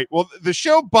 All right. Well, the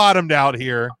show bottomed out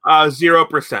here.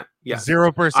 0%. Yeah,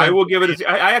 0%. I will give it.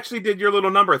 I actually did your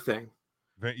little number thing.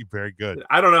 Very good.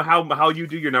 I don't know how you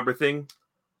do your number thing.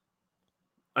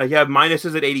 I have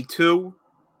minuses at 82.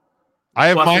 I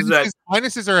have Pluses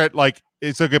minuses are at like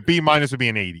it's like a B minus would be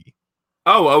an 80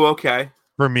 Oh, okay.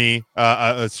 for me.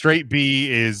 A straight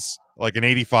B is like an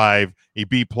 85. A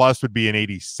B plus would be an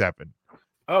 87.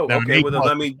 Oh, Now, okay. an A Well, then plus-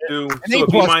 let me do. an So A a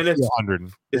B plus minus would be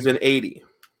 100. is an 80.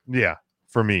 Yeah,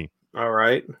 for me All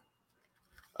right.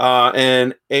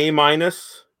 And A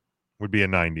minus. would be a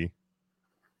 90.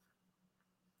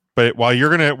 But while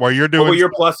you're doing What were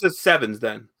your pluses? Sevens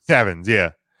then. sevens,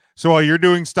 yeah. So while you're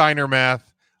doing Steiner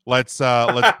math, let's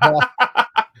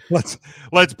pause,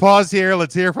 let's pause here.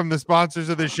 Let's hear from the sponsors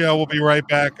of the show. We'll be right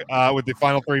back with the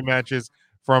final three matches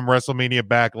from WrestleMania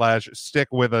Backlash. Stick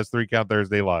with us. 3 Count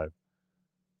Thursday live.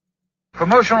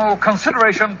 Promotional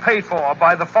consideration paid for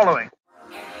by the following.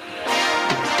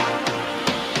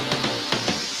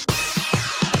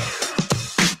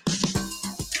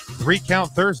 Three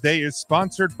Count Thursday is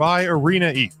sponsored by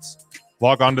Arena Eats.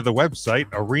 Log on to the website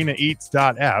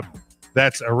arenaeats.app.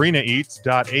 That's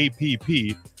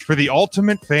arenaeats.app for the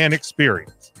ultimate fan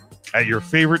experience. At your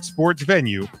favorite sports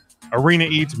venue, Arena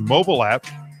Eats mobile app,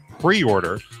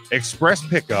 pre-order, express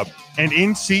pickup, and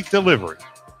in-seat delivery.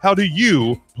 How do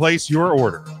you place your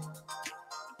order?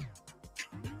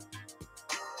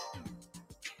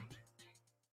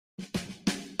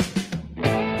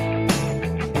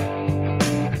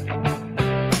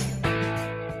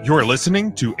 You're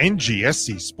listening to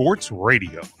NGSC Sports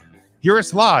Radio. Hear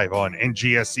us live on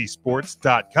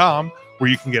ngscsports.com, where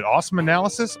you can get awesome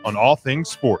analysis on all things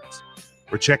sports.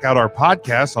 Or check out our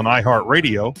podcasts on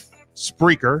iHeartRadio,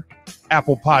 Spreaker,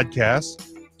 Apple Podcasts,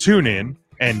 TuneIn,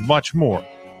 and much more.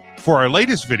 For our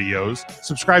latest videos,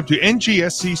 subscribe to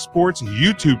NGSC Sports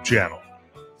YouTube channel.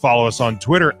 Follow us on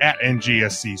Twitter at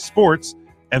NGSC Sports,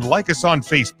 and like us on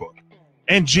Facebook.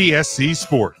 NGSC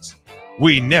Sports.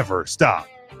 We never stop.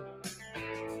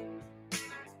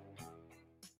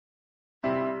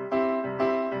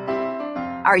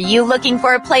 Are you looking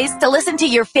for a place to listen to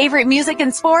your favorite music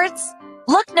and sports?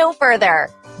 Look no further.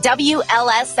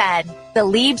 WLSN, the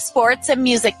Lieb Sports and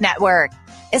Music Network,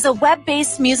 is a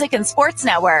web-based music and sports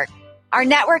network. Our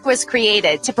network was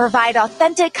created to provide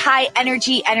authentic,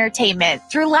 high-energy entertainment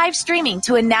through live streaming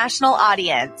to a national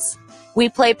audience. We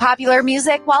play popular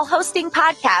music while hosting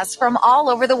podcasts from all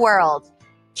over the world.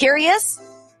 Curious?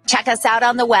 Check us out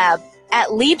on the web at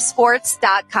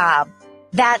liebsports.com.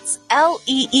 That's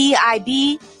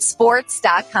LEEIB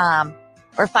sports.com.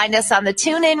 Or find us on the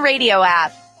TuneIn Radio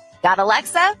app. Got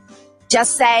Alexa?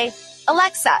 Just say,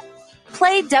 Alexa,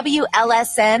 play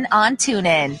WLSN on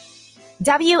TuneIn.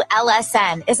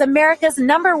 WLSN is America's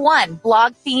 #1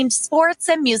 blog-themed sports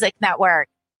and music network.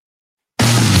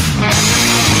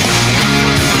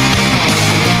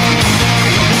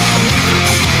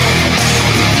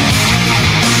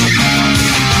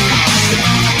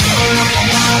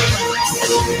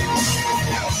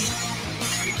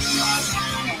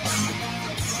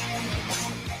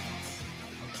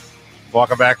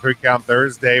 Welcome back, 3 Count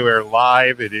Thursday. We're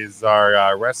live. It is our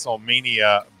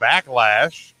WrestleMania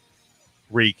Backlash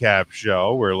recap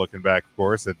show. We're looking back, of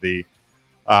course, at the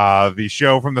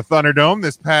show from the Thunderdome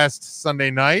this past Sunday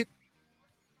night.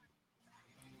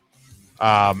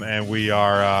 And we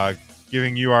are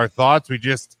giving you our thoughts. We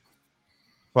just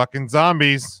fucking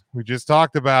zombies. We just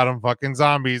talked about them, fucking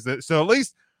zombies. So at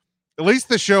least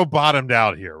the show bottomed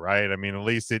out here, right? I mean, at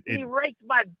least he raked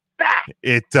my back.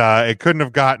 It couldn't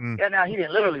have gotten. Yeah, no, he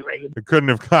didn't literally rake it. It couldn't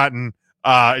have gotten.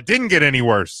 It didn't get any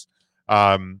worse.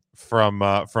 From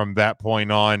that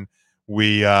point on,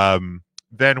 we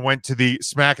then went to the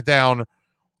SmackDown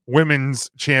Women's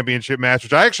Championship match,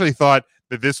 which I actually thought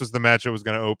that this was the match that was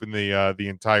going to open the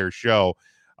entire show.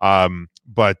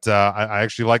 But I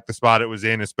actually liked the spot it was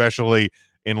in, especially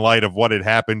in light of what had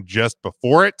happened just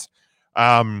before it.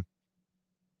 I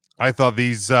thought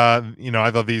these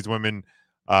women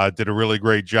did a really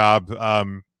great job.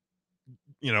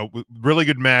 Really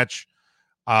good match.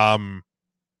 And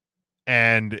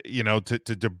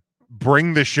to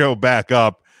bring the show back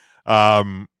up,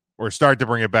 or start to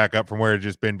bring it back up from where it had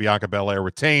just been, Bianca Belair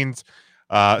retains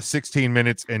 16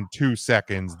 minutes and 2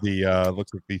 seconds. The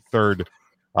looks like the third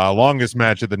longest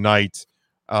match of the night.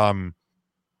 The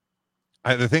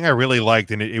thing I really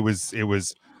liked, and it was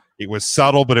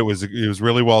subtle, but it was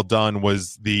really well done,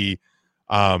 was the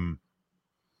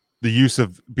use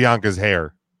of Bianca's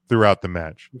hair throughout the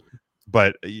match.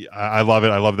 But I love it.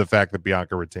 I love the fact that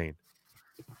Bianca retained.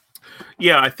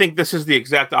 Yeah, I think this is the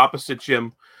exact opposite,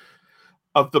 Jim,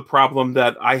 of the problem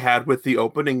that I had with the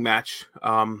opening match.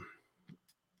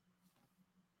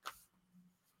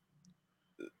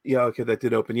 Yeah, okay, that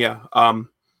did open. Yeah,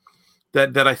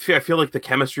 that I feel like the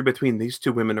chemistry between these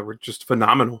two women were just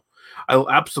phenomenal. I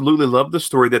absolutely love the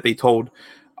story that they told.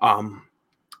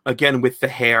 again with the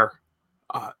hair.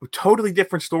 Totally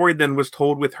different story than was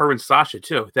told with her and Sasha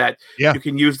too. That you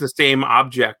can use the same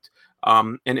object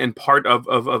and part of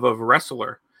a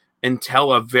wrestler and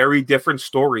tell a very different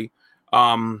story.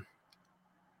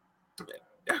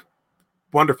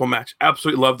 Wonderful match.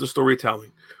 Absolutely love the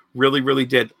storytelling. Really, really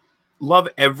did. Love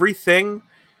everything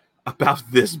about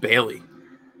this Bayley.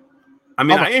 I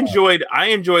mean, I enjoyed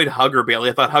Hugger Bayley.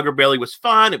 I thought Hugger Bayley was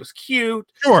fun. It was cute.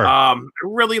 Sure. I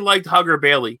really liked Hugger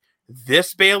Bayley.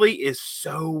 This Bayley is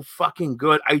so fucking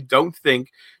good. I don't think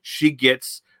she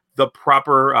gets the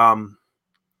proper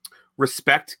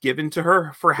respect given to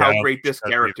her for how great this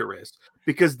character is.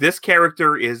 Because this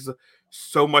character is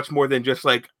so much more than just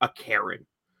like a Karen.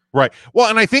 Right. Well,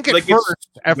 and I think at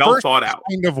first thought out.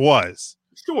 Kind of was.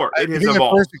 Sure, it has evolved.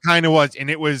 At first it kind of was, and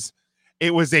it was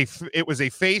a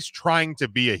face trying to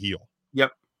be a heel.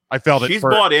 Yep. I felt she's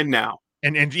bought in now.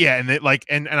 And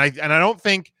I don't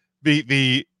think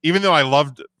the even though I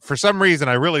loved, for some reason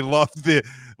I really loved the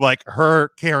her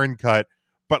Karen cut,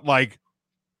 but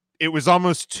it was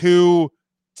almost too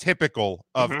typical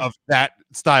of that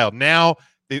style. Now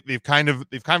they've kind of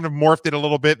morphed it a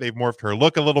little bit. They've morphed her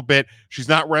look a little bit. She's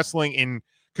not wrestling in,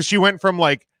 because she went from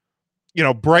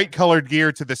bright colored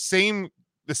gear to the same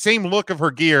look of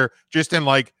her gear, just in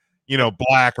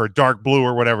black or dark blue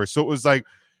or whatever. So it was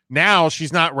now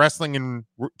she's not wrestling in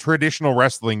traditional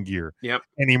wrestling gear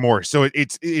anymore. So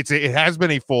it has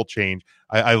been a full change.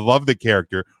 I love the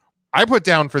character. I put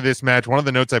down for this match, one of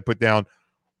the notes I put down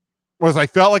was I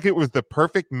felt like it was the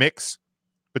perfect mix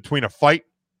between a fight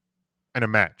and a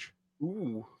match.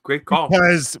 Ooh, great call.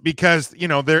 Because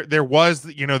there was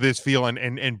this feel,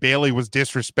 and Bayley was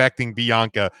disrespecting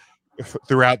Bianca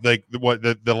throughout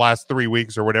the last 3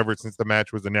 weeks or whatever since the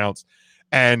match was announced,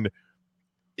 and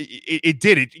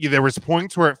there was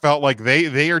points where it felt like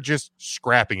they are just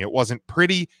scrapping. It wasn't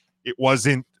pretty. It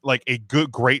wasn't like a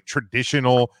great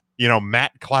traditional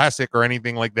mat classic or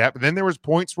anything like that. But then there was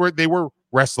points where they were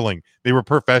wrestling. They were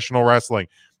professional wrestling.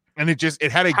 And it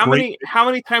had a how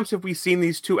many times have we seen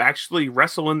these two actually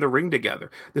wrestle in the ring together?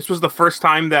 This was the first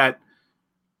time that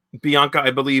Bianca,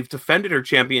 I believe, defended her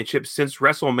championship since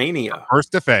WrestleMania.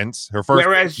 First defense, her first.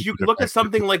 Whereas you look at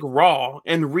something like Raw,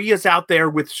 and Rhea's out there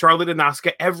with Charlotte and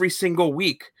Asuka every single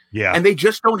week. Yeah. And they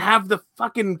just don't have the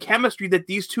fucking chemistry that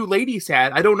these two ladies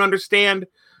had. I don't understand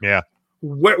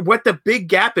what the big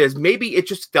gap is. Maybe it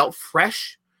just felt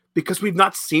fresh because we've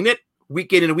not seen it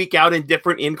week in and week out in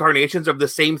different incarnations of the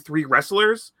same three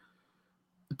wrestlers.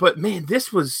 But man,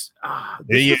 this was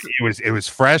it was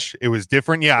fresh. It was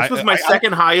different. Yeah, this was my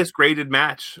second highest graded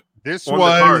match. This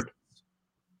was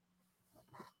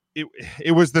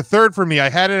it was the third for me. I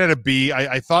had it at a B.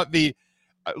 I thought the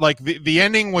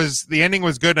ending was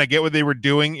good. And I get what they were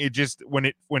doing. It just when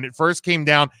it first came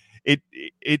down, it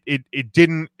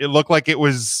looked like it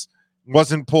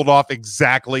wasn't pulled off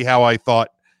exactly how I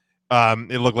thought.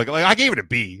 It looked like I gave it a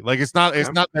B. It's not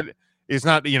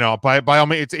by all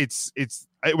means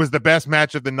it was the best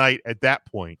match of the night at that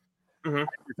point. Mm-hmm.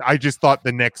 I just thought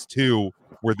the next two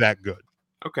were that good.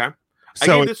 Okay. I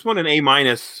gave this one an A-.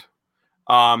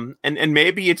 And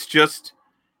maybe it's just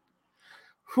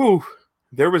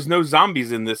there was no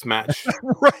zombies in this match.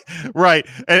 right.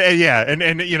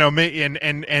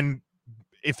 And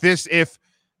if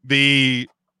the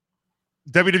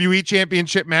WWE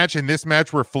Championship match and this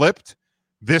match were flipped,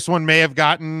 this one may have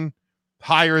gotten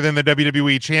higher than the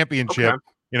WWE Championship. Okay.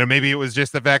 Maybe it was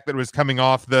just the fact that it was coming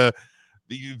off the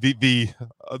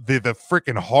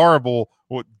freaking horrible,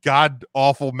 god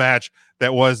awful match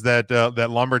that was that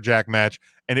lumberjack match,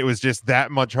 and it was just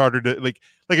that much harder to like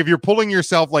if you're pulling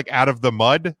yourself out of the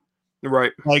mud,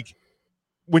 right?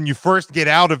 When you first get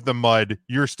out of the mud,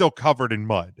 you're still covered in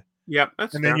mud. Yep,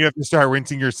 that's and fair. Then you have to start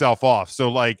rinsing yourself off.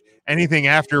 So anything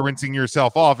after rinsing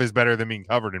yourself off is better than being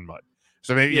covered in mud.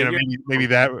 So maybe maybe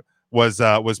that was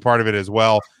part of it as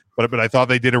well. But I thought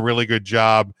they did a really good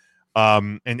job.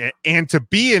 And to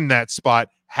be in that spot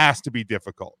has to be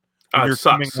difficult. It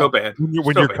sucks so bad. When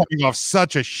you're coming off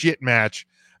such a shit match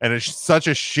and it's such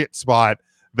a shit spot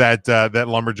that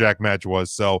lumberjack match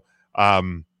was. So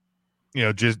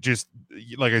just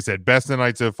like I said, best of the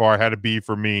night so far. Had a B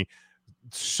for me.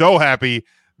 So happy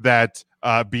that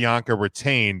Bianca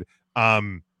retained,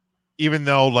 even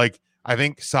though I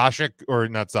think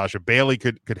Bayley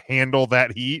could handle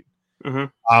that heat.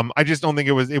 Mm-hmm. I just don't think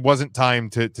it wasn't time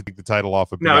to take the title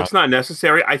off of No, Bianca. it's not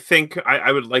necessary. I think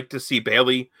I would like to see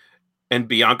Bayley and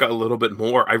Bianca a little bit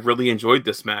more. I really enjoyed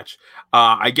this match.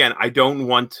 Again, I don't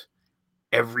want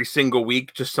every single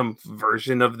week just some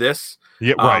version of this.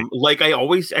 Yeah, right.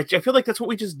 I feel like that's what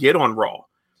we just get on Raw.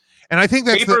 And I think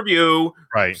that's pay-per-view,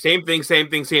 right. Same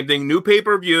thing. New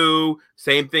pay-per-view,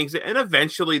 same things, and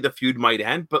eventually the feud might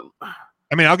end. But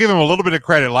I mean, I'll give them a little bit of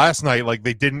credit. Last night, like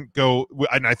they didn't go,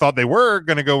 and I thought they were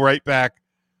going to go right back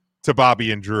to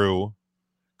Bobby and Drew,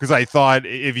 because I thought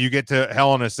if you get to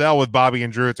Hell in a Cell with Bobby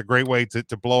and Drew, it's a great way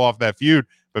to blow off that feud.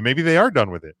 But maybe they are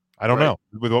done with it. I don't know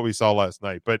with what we saw last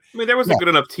night. But I mean, there was a good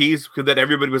enough tease that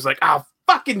everybody was like, "Oh,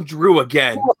 fucking Drew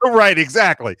again." Right,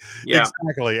 exactly. Yeah.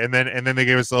 Exactly. And then they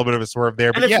gave us a little bit of a swerve there.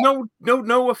 And But it's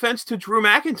no offense to Drew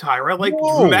McIntyre. I like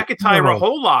Drew McIntyre a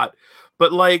whole lot,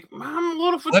 but like I'm a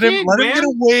little fatigued, let him get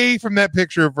away from that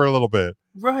picture for a little bit.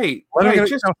 Right.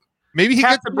 Maybe he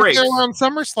gets the break there on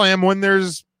SummerSlam when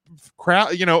there's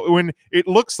crowd. When it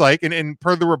looks like, and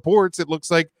per the reports, it looks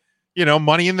like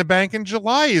Money in the Bank in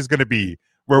July is going to be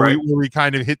where we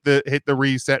kind of hit the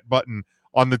reset button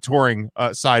on the touring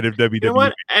side of WWE. You know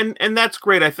what? And that's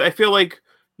great. I feel like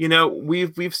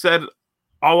we've said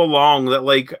all along that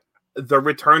like the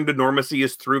return to normalcy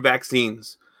is through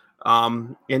vaccines,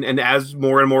 and as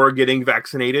more and more are getting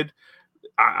vaccinated,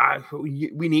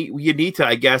 you need to,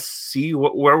 I guess, see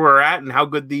where we're at and how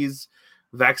good these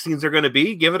vaccines are going to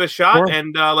be. Give it a shot,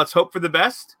 and let's hope for the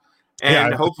best.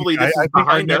 And hopefully this is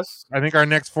behind us. I think our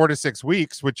next 4 to 6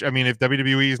 weeks, which I mean, if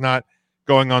WWE is not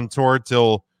going on tour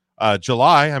till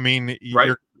July, I mean,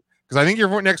 because I think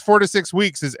your next 4 to 6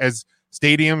 weeks is as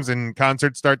stadiums and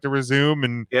concerts start to resume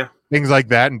and things like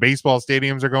that, and baseball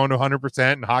stadiums are going to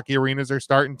 100%, and hockey arenas are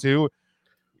starting to,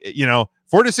 4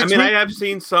 to 6 I mean, weeks. I have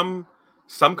seen some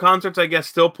concerts, I guess,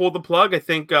 still pull the plug. I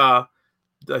think I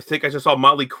just saw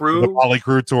Motley Crue. The Motley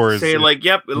Crue tour say like,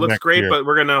 "Yep, it looks great, but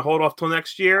we're gonna hold off till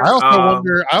next year." I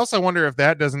also wonder if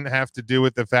that doesn't have to do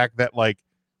with the fact that like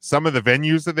some of the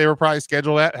venues that they were probably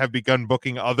scheduled at have begun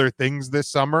booking other things this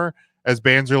summer, as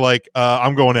bands are like,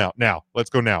 "I'm going out now.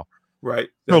 Let's go now." Right.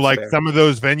 So like some of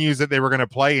those venues that they were going to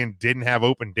play and didn't have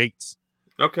open dates.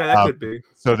 Okay, that could be.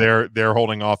 So they're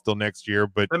holding off till next year,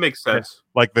 but that makes sense.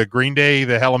 Like the Green Day,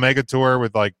 the Hella Mega tour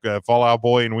with like Fall Out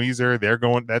Boy and Weezer,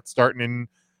 that's starting in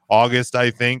August,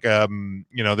 I think.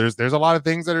 There's a lot of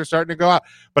things that are starting to go out.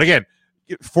 But again,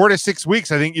 4 to 6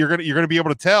 weeks, I think you're gonna be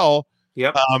able to tell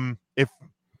if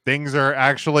things are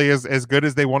actually as good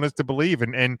as they want us to believe.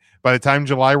 And by the time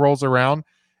July rolls around,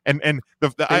 I think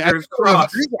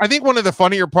one of the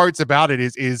funnier parts about it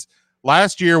is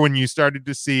last year when you started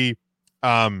to see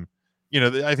I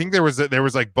think there was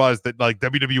like buzz that like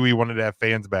WWE wanted to have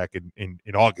fans back in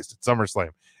August at SummerSlam,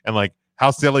 and like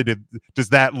how silly does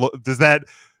that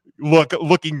look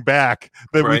looking back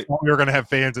that we thought we were going to have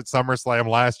fans at SummerSlam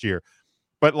last year.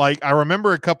 But like I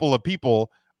remember a couple of people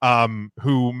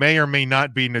who may or may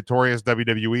not be notorious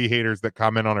WWE haters that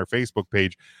comment on our Facebook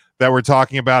page that were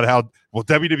talking about how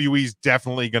WWE is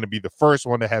definitely going to be the first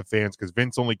one to have fans because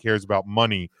Vince only cares about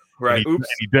money. Right.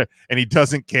 And he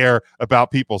doesn't care about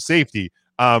people's safety.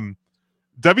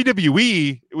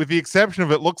 WWE, with the exception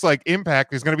of it looks like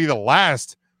Impact, is going to be the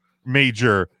last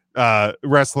major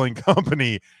wrestling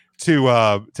company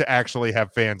to actually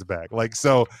have fans back. Like,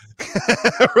 so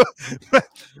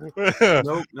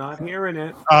nope, not hearing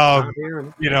it. Not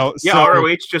hearing it.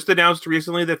 ROH just announced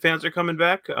recently that fans are coming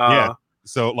back.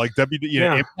 So like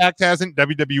Impact hasn't,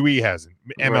 WWE hasn't.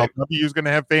 MLW is going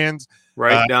to have fans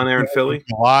down there in Philly.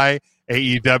 July.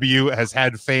 AEW has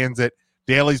had fans at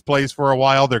Daly's Place for a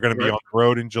while. They're going to be on the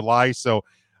road in July. So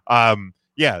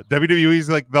WWE is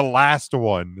like the last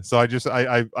one. So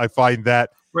I find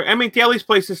that. Right. I mean, Daly's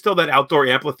Place is still that outdoor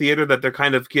amphitheater that they're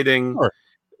kind of getting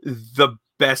the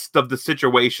best of the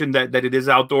situation that it is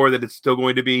outdoor, that it's still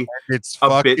going to be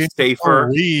a bit safer.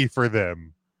 Free for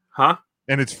them. Huh?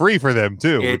 And it's free for them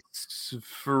too. It's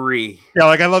free. Yeah,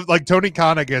 like I love, like Tony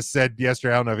Khan, I guess, said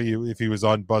yesterday, I don't know if he was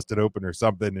on Busted Open or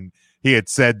something, and he had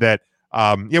said that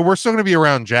we're still gonna be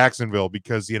around Jacksonville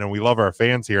because we love our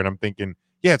fans here. And I'm thinking,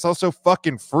 it's also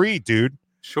fucking free, dude.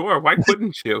 Sure, why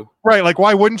couldn't you? Right, like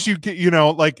why wouldn't you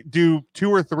like do 2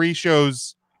 or 3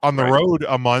 shows on the road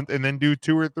a month and then do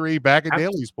 2 or 3 back at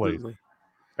Daly's Place?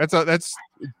 That's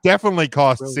definitely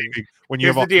cost saving when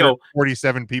you have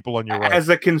 47 people on your road. As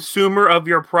a consumer of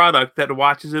your product that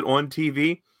watches it on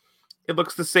TV, it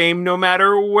looks the same no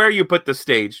matter where you put the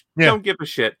stage. Don't give a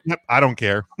shit. Yep, I don't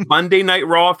care. Monday Night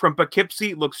Raw from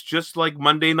Poughkeepsie looks just like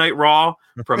Monday Night Raw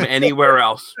from anywhere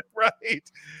else. Right.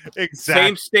 Exactly.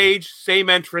 Same stage, same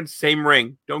entrance, same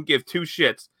ring. Don't give 2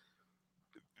 shits.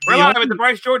 We're live at the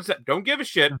Bryce Jordan set. Don't give a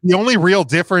shit. The only real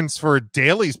difference for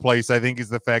Daly's Place, I think, is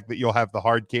the fact that you'll have the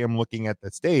hard cam looking at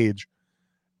the stage.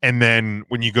 And then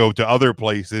when you go to other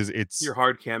places, it's you're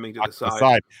hard camming to the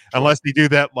side. Unless they do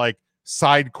that like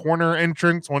side corner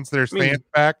entrance once there's fans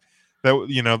back.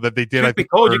 That that they did. I think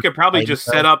you could probably just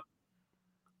set up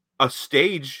a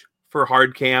stage for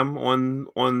hard cam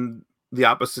on the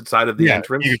opposite side of the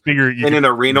entrance. You figure in an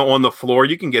arena on the floor,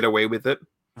 you can get away with it.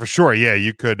 For sure. Yeah,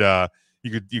 you could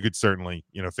certainly,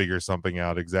 figure something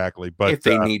out exactly. But if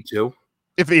they need to.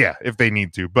 If they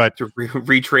need to, but to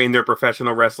retrain their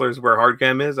professional wrestlers where hard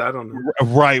cam is, I don't know.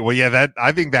 Right. Well, yeah,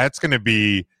 I think that's going to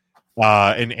be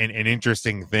an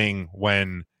interesting thing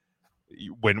when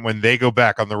they go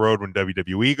back on the road, when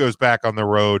WWE goes back on the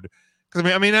road.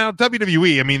 Because I mean, now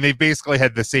WWE, they've basically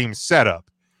had the same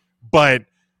setup, but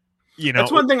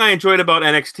that's one thing I enjoyed about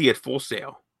NXT at Full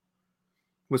Sail.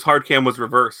 Was hard cam was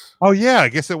reverse. Oh yeah, I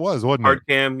guess it was, wasn't hard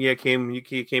it? Cam, yeah, came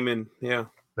in, yeah.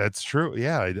 That's true.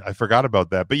 Yeah, I forgot about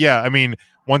that. But yeah,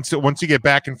 once you get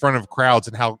back in front of crowds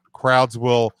and how crowds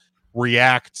will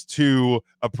react to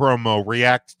a promo,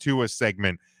 react to a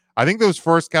segment. I think those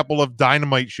first couple of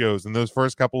Dynamite shows and those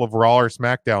first couple of Raw or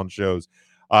SmackDown shows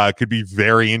could be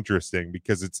very interesting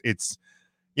because it's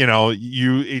like,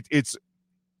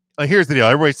 here's the deal.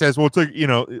 Everybody says, well, it's like,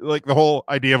 like the whole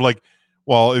idea of like,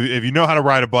 well, if you know how to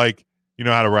ride a bike, you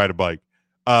know how to ride a bike.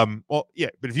 Well, yeah,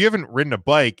 but if you haven't ridden a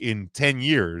bike in 10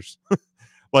 years,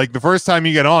 like the first time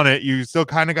you get on it, you still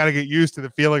kind of got to get used to the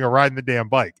feeling of riding the damn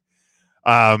bike.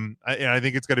 And I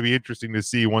think it's going to be interesting to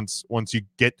see once you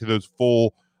get to those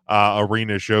full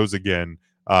arena shows again.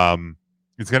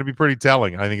 It's going to be pretty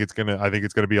telling. I think it's going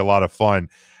to be a lot of fun,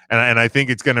 and I think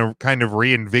it's going to kind of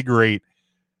reinvigorate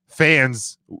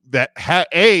fans that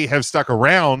have stuck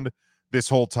around this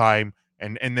whole time.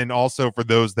 And then also for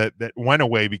those that went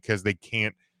away because they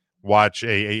can't watch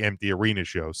a empty arena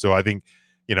show. So I think,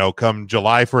 come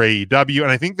July for AEW, and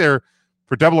I think they're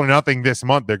for Double or Nothing this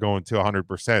month, they're going to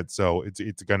 100%. So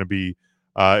it's going to be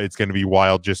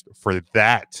wild just for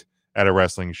that at a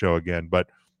wrestling show again. But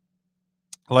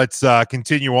let's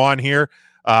continue on here.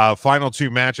 Final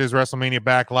two matches, WrestleMania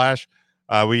Backlash.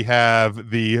 We have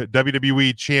the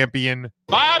WWE champion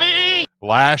Bobby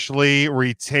Lashley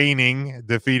retaining,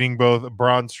 defeating both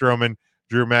Braun Strowman,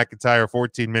 Drew McIntyre,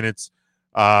 14 minutes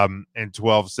and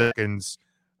 12 seconds.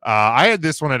 I had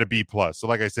this one at a B+. So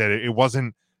like I said, it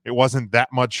wasn't that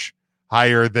much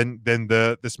higher than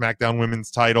the SmackDown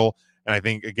Women's title. And I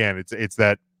think, again, it's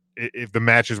that if the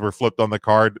matches were flipped on the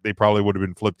card, they probably would have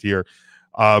been flipped here.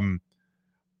 I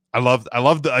love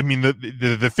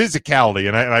the physicality,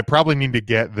 and I probably need to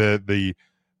get the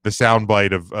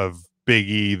soundbite of Big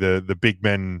E, the Big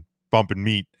Men Bump and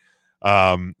Meat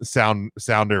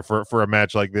sounder for a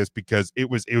match like this, because it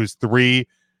was three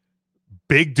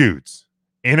big dudes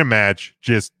in a match,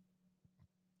 just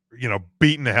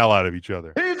beating the hell out of each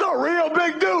other. He's a real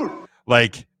big dude.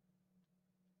 Like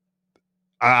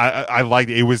I liked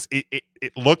it.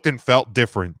 It looked and felt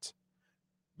different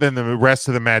than the rest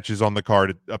of the matches on the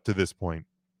card up to this point.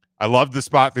 I love the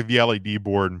spot through the LED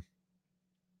board,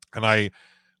 and I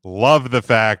love the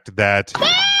fact that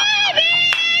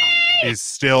is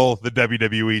still the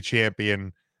WWE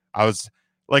champion. I was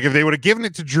like, if they would have given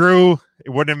it to Drew, it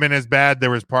wouldn't have been as bad.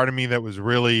 There was part of me that was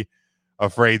really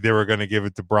afraid they were going to give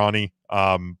it to Brawny,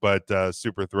 but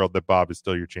super thrilled that Bob is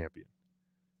still your champion.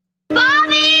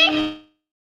 Bobby!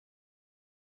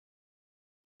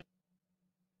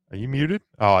 Are you muted?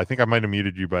 Oh, I think I might have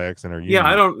muted you by accident. Are you? Yeah,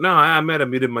 muted? I don't know. I might have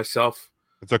muted myself.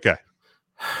 It's okay.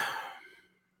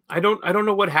 I don't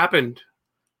know what happened.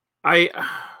 I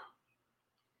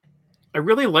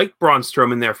really liked Braun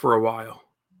Strowman there for a while.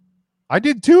 I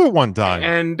did too at one time.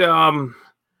 And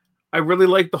I really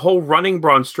liked the whole running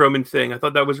Braun Strowman thing. I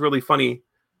thought that was really funny.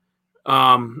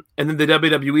 And then the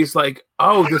WWE's like,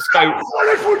 oh, this guy.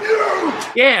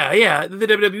 Yeah. The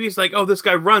WWE's like, oh, this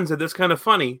guy runs, and that's kind of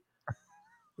funny.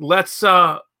 Let's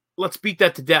beat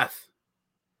that to death,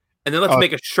 and then let's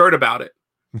make a shirt about it,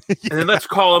 and then let's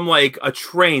call him like a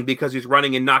train because he's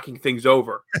running and knocking things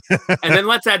over, and then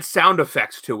let's add sound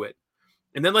effects to it,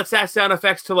 and then let's add sound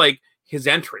effects to like his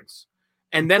entrance,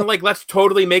 and then like let's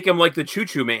totally make him like the Choo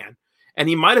Choo Man, and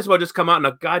he might as well just come out in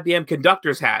a goddamn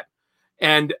conductor's hat,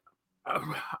 and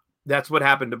that's what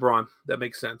happened to Braun. That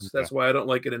makes sense. Okay. That's why I don't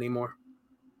like it anymore.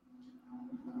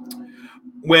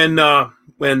 When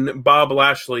Bob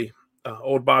Lashley,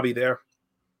 old Bobby there,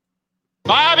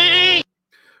 Bobby,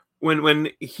 when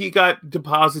he got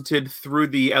deposited through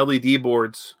the LED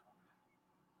boards,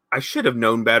 I should have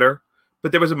known better.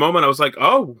 But there was a moment I was like,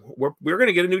 "Oh, we're going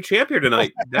to get a new champion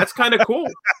tonight. That's kind of cool."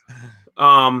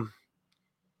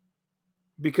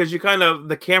 Because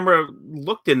the camera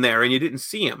looked in there and you didn't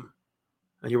see him,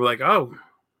 and you were like, "Oh,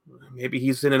 maybe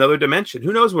he's in another dimension.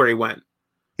 Who knows where he went?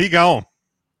 He gone."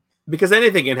 Because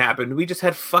anything can happen. We just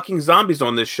had fucking zombies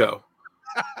on this show.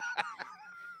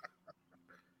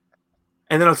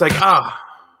 And then I was like,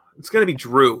 it's going to be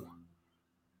Drew.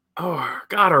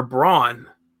 or Braun.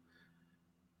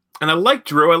 And I like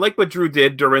Drew. I like what Drew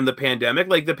did during the pandemic,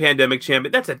 like the pandemic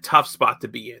champion. That's a tough spot to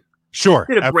be in. Sure.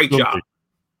 Did a great job.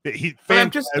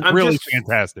 I'm really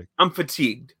fantastic. I'm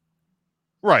fatigued.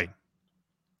 Right.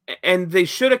 And they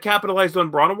should have capitalized on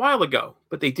Braun a while ago,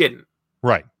 but they didn't.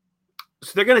 Right.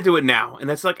 So they're going to do it now. And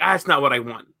that's like, that's not what I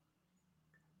want.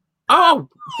 Oh,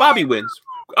 Bobby wins.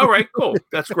 All right, cool.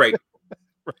 That's great.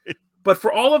 Right. But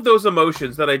for all of those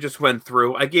emotions that I just went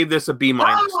through, I gave this a B-.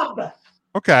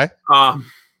 Okay.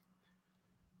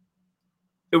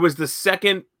 It was the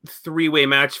second three-way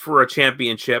match for a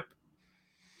championship,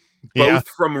 both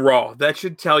from Raw. That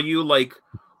should tell you, like,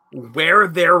 where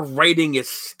their writing is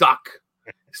stuck.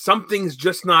 Something's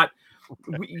just not...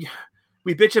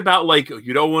 We bitch about, like,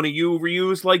 you don't want to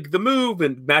reuse, like, the move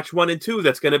in match 1 and 2.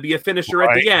 That's going to be a finisher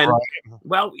at the end. Right.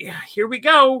 Well, here we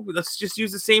go. Let's just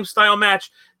use the same style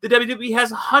match. The WWE has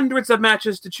hundreds of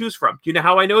matches to choose from. Do you know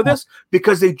how I know this?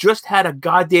 Because they just had a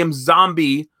goddamn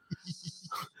zombie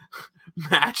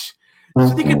match. So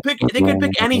they could pick anything.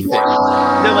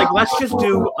 They're like, let's just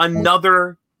do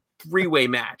another three-way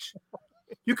match.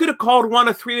 You could have called one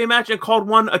a three-way match and called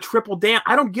one a triple dance.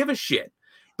 I don't give a shit.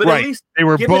 But at least they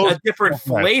were give both it a different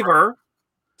flavor.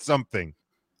 Something.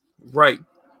 Right.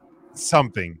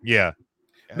 Something. Yeah.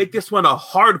 Make this one a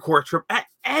hardcore trip at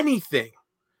anything.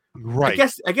 Right.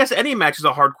 I guess any match is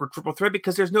a hardcore triple threat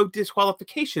because there's no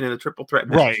disqualification in a triple threat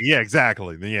match. Right. Yeah,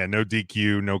 exactly. Yeah, no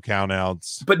DQ, no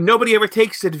countouts. But nobody ever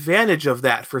takes advantage of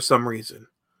that for some reason.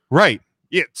 Right.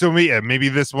 Yeah. So maybe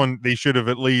this one they should have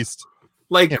at least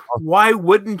why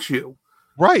wouldn't you?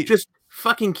 Right. Just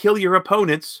fucking kill your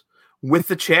opponents with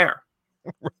the chair.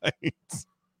 Right.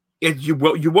 You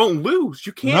won't lose.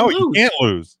 You can't lose. You can't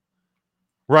lose.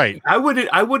 Right. I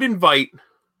would invite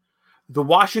the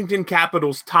Washington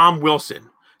Capitals' Tom Wilson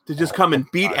to just come and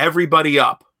beat everybody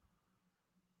up.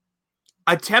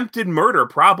 Attempted murder,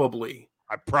 probably.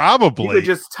 Probably. You could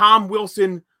just Tom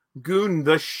Wilson goon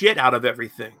the shit out of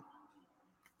everything.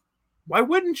 Why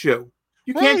wouldn't you?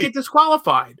 You can't get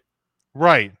disqualified.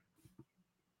 Right.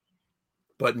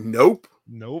 But nope.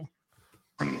 Nope.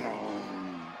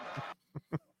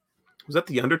 Was that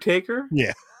The Undertaker?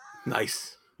 Yeah.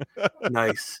 Nice.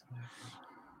 Nice.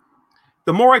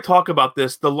 The more I talk about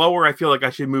this, the lower I feel like I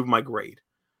should move my grade.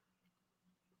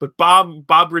 But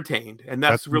Bob retained, and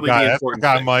that's really the important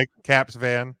thing. Mike, Caps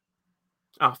fan.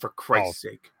 Oh, for Christ's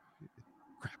sake.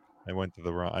 I went to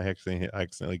the wrong. I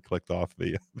accidentally clicked off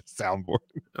the soundboard.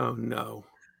 Oh, no.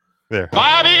 There.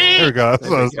 Bobby! There we go.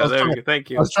 There we go.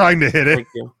 Thank you. I was trying to hit it. Thank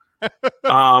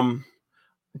you.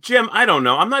 Jim, I don't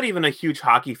know. I'm not even a huge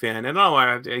hockey fan. I know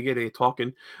I get a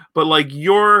talking, but like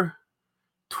your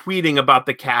tweeting about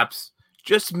the Caps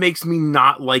just makes me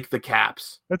not like the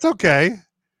Caps. That's okay.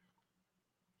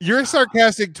 Your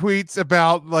sarcastic tweets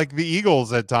about like the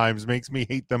Eagles at times makes me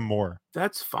hate them more.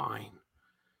 That's fine.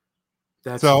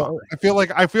 That's so fine.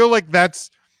 I feel like that's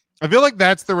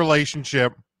the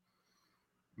relationship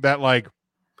that like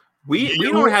we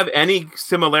don't have any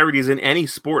similarities in any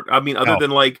sport. I mean, other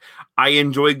than like I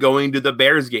enjoy going to the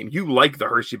Bears game. You like the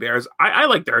Hershey Bears. I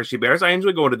like the Hershey Bears. I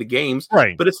enjoy going to the games.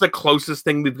 Right. But it's the closest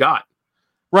thing we've got.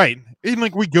 Right. Even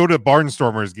like we go to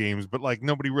Barnstormers games, but like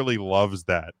nobody really loves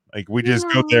that. Like we just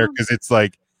go there because it's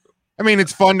like, I mean,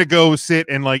 it's fun to go sit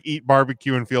and like eat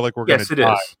barbecue and feel like we're going to die.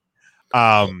 Yes,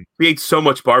 it is. We ate so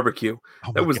much barbecue.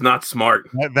 That was not smart.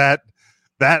 That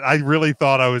I really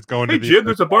thought I was going to. Hey, Jim,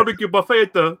 there's a barbecue buffet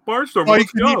at the Barnstormers. Oh,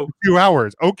 Let's go. 2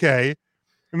 hours. Okay.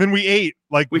 And then we ate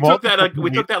like we took that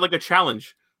like a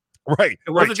challenge. Right.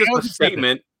 It wasn't just a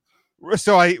statement.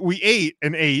 So we ate,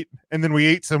 and then we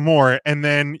ate some more, and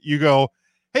then you go,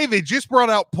 hey, they just brought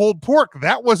out pulled pork.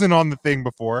 That wasn't on the thing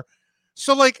before.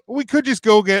 So like we could just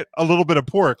go get a little bit of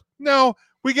pork. No,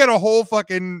 we get a whole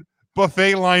fucking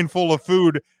buffet line full of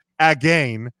food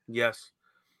again. Yes.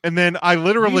 And then I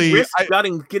literally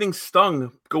getting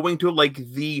stung going to like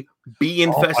the bee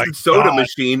infested soda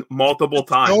machine multiple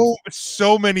times.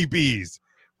 So many bees.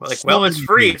 Like, well, it's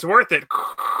free. Bees. It's worth it.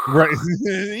 Right.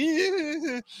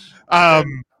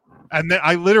 And then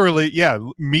I literally,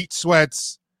 meat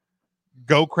sweats,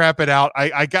 go crap it out.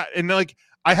 I got, and like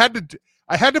I had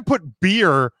to put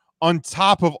beer on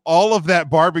top of all of that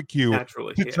barbecue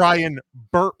to try and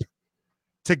burp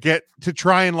to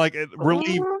try and like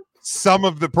relieve some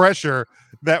of the pressure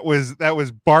that was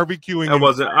barbecuing.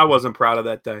 I wasn't proud of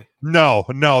that day. No,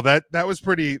 that was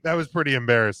pretty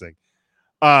embarrassing.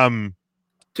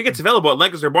 Tickets available at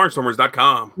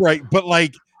LancasterBarnstormers.com. Right, but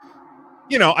like,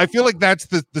 you know, I feel like that's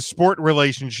the sport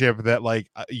relationship that like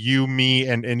you, me,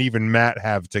 and even Matt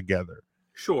have together.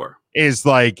 Sure, is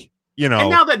like, you know,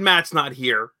 and now that Matt's not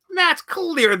here, Matt's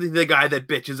clearly the guy that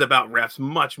bitches about refs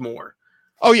much more.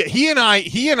 Oh yeah, he and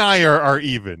I are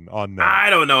even on that. I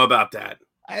don't know about that.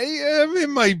 It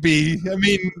might be. I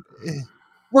mean,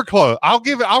 we're close.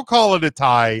 I'll call it a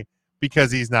tie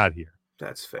because he's not here.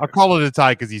 That's fair. I'll call it a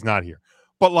tie because he's not here.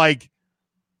 But like,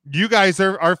 you guys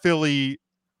are Philly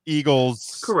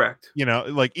Eagles, correct? You know,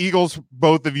 like Eagles,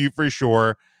 both of you for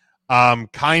sure.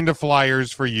 Kind of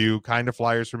Flyers for you, kind of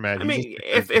Flyers for Matt. I mean,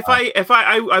 if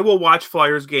I will watch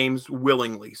Flyers games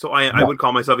willingly, so I would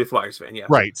call myself a Flyers fan. Yeah,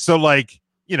 right. So like,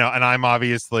 you know, and I'm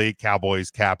obviously Cowboys,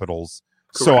 Capitals.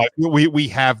 Correct. So we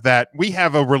have that. We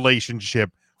have a relationship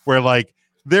where like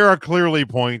there are clearly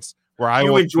points where I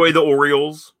enjoy the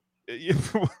Orioles. I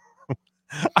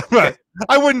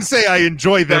wouldn't say I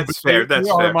enjoy them. That's fair. That's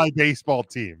they are fair. my baseball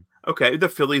team. Okay, the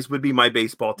Phillies would be my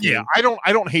baseball team. Yeah, I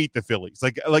don't hate the Phillies.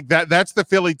 Like that. That's the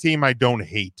Philly team I don't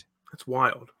hate. That's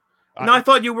wild. No, I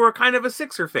thought you were kind of a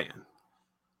Sixer fan.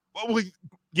 Well,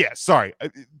 yeah. Sorry.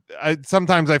 I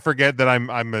sometimes I forget that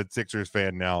I'm a Sixers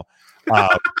fan now.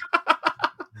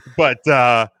 But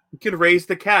you can raise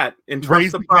the cat and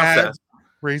trust the process.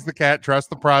 Raise the cat,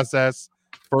 trust the process.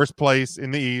 First place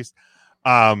in the East.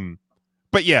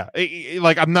 But yeah,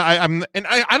 like I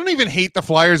don't even hate the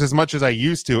Flyers as much as I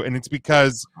used to, and it's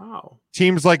because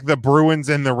teams like the Bruins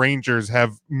and the Rangers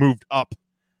have moved up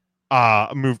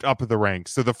the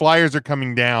ranks. So the Flyers are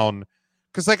coming down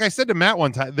because, like I said to Matt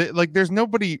one time, like there's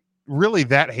nobody really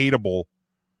that hateable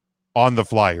on the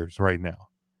Flyers right now.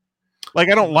 Like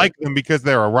I don't like them because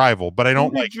they're a rival, but I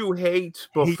don't like. Who did you hate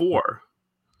before?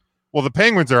 Well, the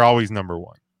Penguins are always number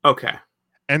one. Okay.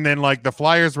 And then like the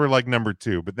Flyers were like number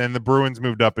 2, but then the Bruins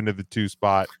moved up into the 2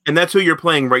 spot. And that's who you're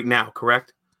playing right now,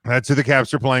 correct? That's who the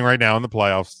Caps are playing right now in the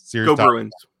playoffs. Series Go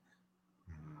Bruins.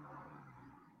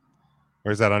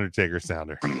 Where's that Undertaker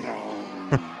sounder?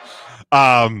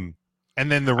 And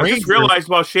then the Rangers. I just realized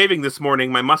while shaving this morning,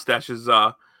 my mustache is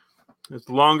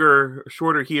longer,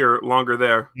 shorter here, longer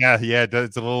there. Yeah,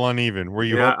 it's a little uneven. Were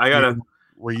you? Yeah, I gotta.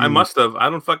 I must have. I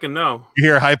don't fucking know. You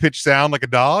hear a high pitched sound like a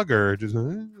dog, or just?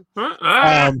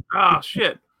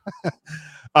 Shit.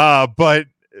 But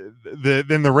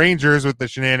then the Rangers with the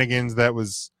shenanigans that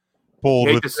was pulled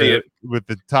with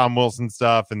the Tom Wilson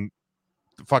stuff, and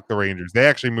fuck the Rangers. They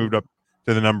actually moved up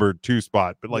to the number 2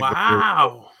 spot, but like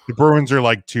the Bruins are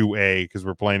like 2A because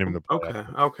we're playing them in the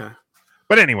playoffs. Okay.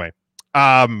 But anyway,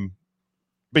 but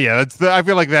yeah, I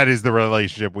feel like that is the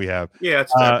relationship we have. Yeah,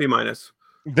 it's B minus.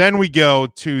 Then we go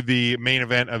to the main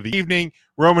event of the evening: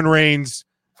 Roman Reigns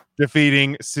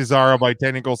defeating Cesaro by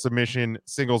technical submission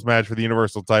singles match for the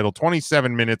Universal title,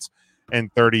 27 minutes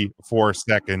and 34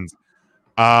 seconds.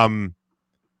 Man,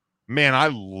 I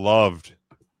loved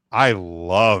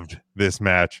this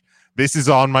match. This is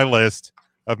on my list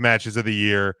of matches of the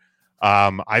year.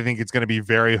 I think it's going to be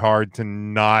very hard to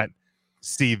not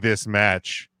see this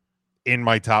match in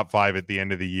my top 5 at the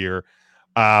end of the year.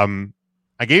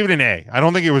 I gave it an A. I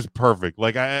don't think it was perfect.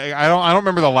 Like I don't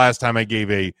remember the last time I gave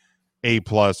A+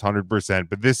 100%,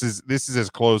 but this is as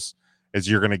close as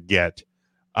you're gonna get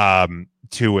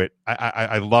to it.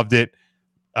 I loved it.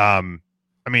 I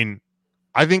mean,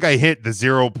 I think I hit the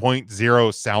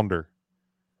 0.0 sounder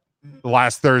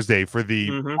last Thursday for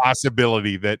the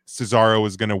possibility that Cesaro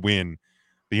was gonna win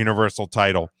the Universal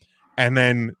title. And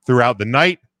then throughout the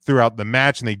night, throughout the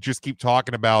match, and they just keep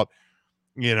talking about,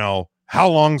 you know, how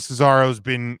long Cesaro's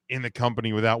been in the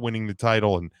company without winning the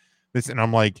title and this, and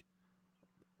I'm like,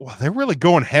 well, they're really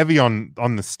going heavy on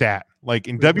the stat. Like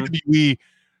in WWE,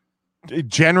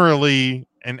 generally,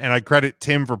 and I credit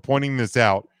Tim for pointing this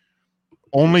out,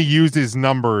 only uses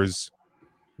numbers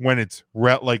when it's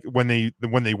when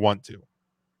they want to.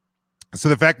 So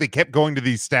the fact they kept going to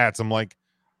these stats, I'm like,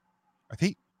 are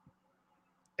they?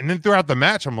 And then throughout the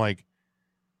match, I'm like,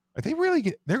 are they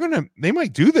really? They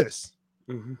might do this.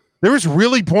 Mm-hmm. There was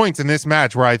really points in this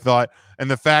match where I thought, and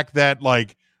the fact that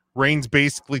like Reigns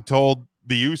basically told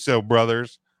the Uso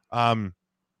brothers, I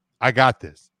got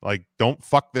this. Like, don't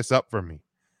fuck this up for me.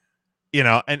 You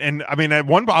know, and I mean, at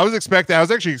one point I was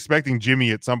actually expecting Jimmy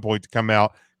at some point to come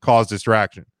out, cause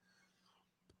distraction.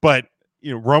 But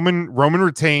you know, Roman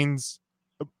retains,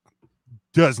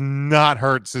 does not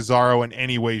hurt Cesaro in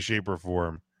any way, shape, or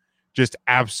form. Just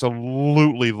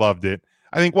absolutely loved it.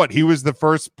 I think he was the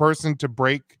first person to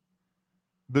break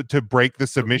the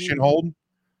submission hold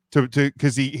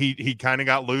because he kind of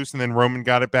got loose and then Roman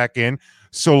got it back in.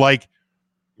 So like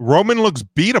Roman looks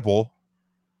beatable.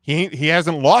 He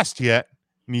hasn't lost yet,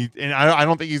 and I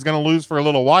don't think he's going to lose for a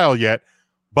little while yet.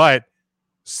 But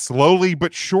slowly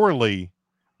but surely,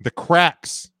 the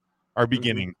cracks are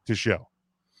beginning to show.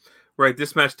 Right,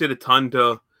 this match did a ton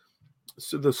to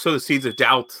So the seeds of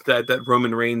doubt that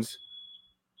Roman Reigns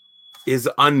is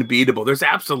unbeatable. There's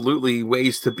absolutely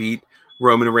ways to beat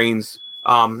Roman Reigns.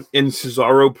 And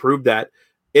Cesaro proved that.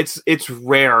 It's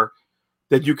rare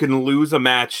that you can lose a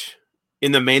match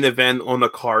in the main event on the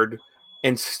card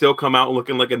and still come out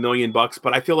looking like $1 million.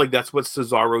 But I feel like that's what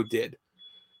Cesaro did.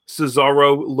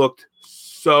 Cesaro looked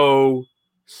so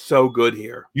good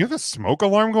here. You have a smoke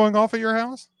alarm going off at your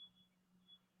house?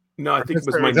 No, I think it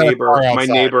was my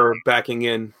neighbor backing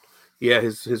in. Yeah,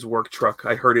 his work truck.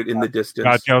 I heard it in the distance.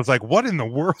 Gotcha. I was like, what in the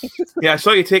world? Yeah, I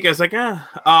saw you take it. I was like,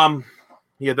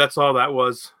 yeah, that's all that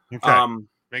was. Okay.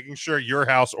 Making sure your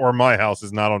house or my house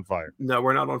is not on fire. No,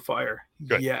 we're not on fire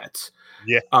yet.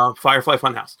 Yeah. Firefly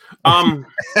Funhouse.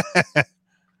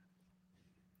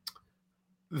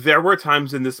 There were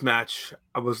times in this match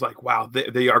I was like, wow,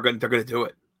 they're going to do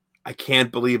it. I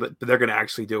can't believe it, but they're going to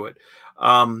actually do it.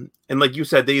 And like you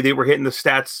said, they were hitting the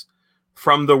stats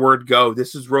from the word go.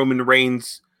 This is Roman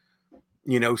Reigns,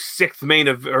 sixth main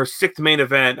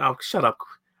event. Oh, shut up.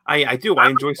 I do. I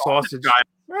enjoy sausage.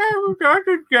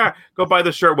 Go buy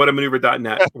the shirt,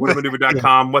 whatamaneuver.net.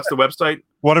 Whatamaneuver.com. What's the website?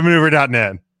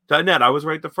 Whatamaneuver.net. .net. I was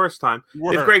right the first time.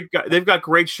 They've got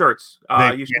great shirts.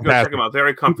 You should go check them out.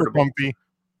 Very comfortable.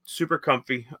 Super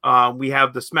comfy. We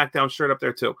have the SmackDown shirt up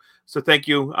there too. So thank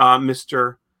you,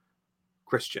 Mr.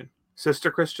 Christian.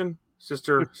 Sister Christian?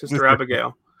 Sister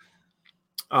Abigail.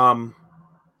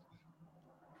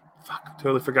 Fuck,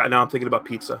 totally forgot. Now I'm thinking about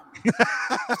pizza.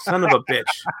 Son of a bitch.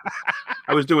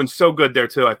 I was doing so good there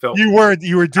too, I felt. You were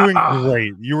doing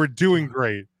great. You were doing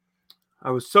great.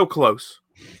 I was so close.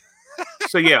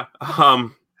 So yeah.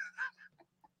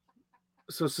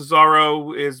 So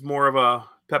Cesaro is more of a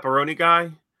pepperoni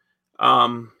guy.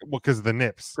 Well, because of the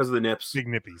nips. Because of the nips. Big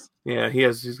nippies. Yeah,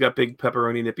 he's got big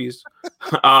pepperoni nippies.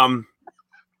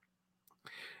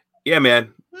 Yeah,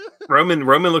 man. Roman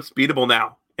looks beatable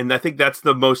now. And I think that's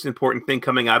the most important thing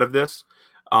coming out of this.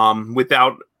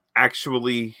 Without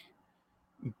actually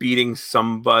beating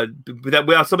somebody,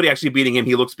 without somebody actually beating him,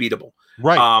 he looks beatable.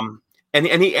 Right. And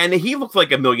he looked like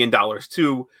 $1 million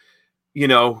too.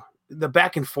 The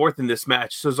back and forth in this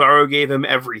match. Cesaro gave him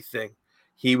everything.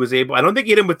 He was able. I don't think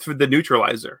he hit him with the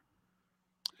neutralizer.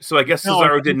 So I guess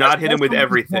Cesaro did not hit him with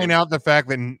everything. Point out the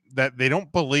fact that they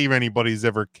don't believe anybody's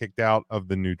ever kicked out of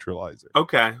the neutralizer.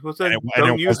 Okay, well, then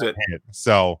don't use it.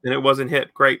 And it wasn't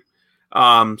hit. Great.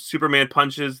 Superman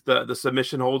punches, the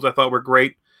submission holds I thought were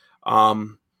great.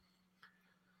 The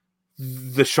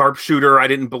sharpshooter I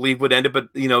didn't believe would end it, but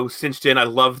cinched in. I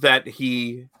love that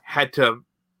he had to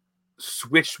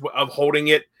switch of holding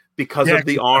it because of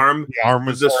the arm. The arm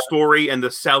was the story and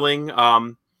the selling.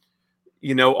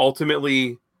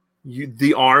 Ultimately,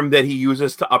 the arm that he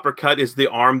uses to uppercut is the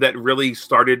arm that really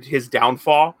started his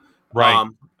downfall. Right.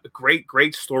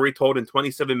 Great story told in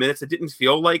 27 minutes. It didn't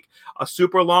feel like a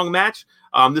super long match.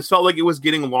 This felt like it was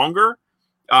getting longer,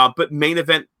 but main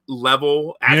event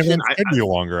level action. Should be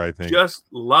longer, I think. Just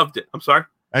loved it. I'm sorry.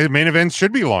 Main events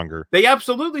should be longer. They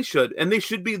absolutely should, and they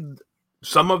should be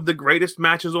some of the greatest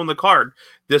matches on the card.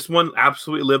 This one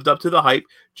absolutely lived up to the hype.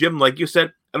 Jim, like you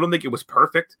said, I don't think it was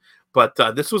perfect, but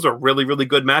this was a really, really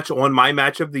good match on my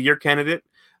match of the year candidate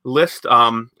list.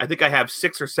 I think I have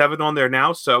 6 or 7 on there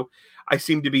now, so I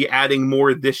seem to be adding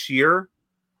more this year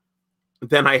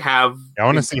than I have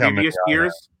in previous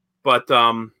years. But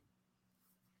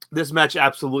this match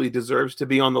absolutely deserves to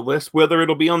be on the list. Whether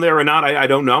it'll be on there or not, I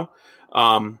don't know.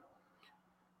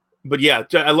 But yeah,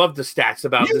 I love the stats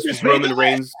about this was Roman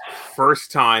Reigns'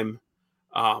 first time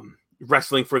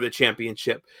wrestling for the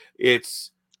championship.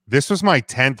 This was my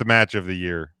 10th match of the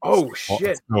year. Oh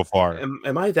shit! So far,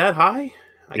 am I that high?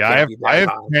 I have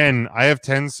 10. I have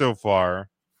 10 so far.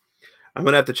 I'm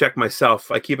gonna have to check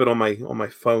myself. I keep it on my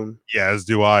phone. Yeah, as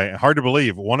do I. Hard to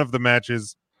believe. One of the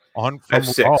matches on I have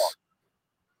 6. Raw.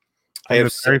 I have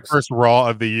the very first Raw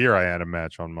of the year. I had a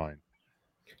match on mine.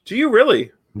 Do you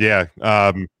really? Yeah.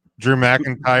 Drew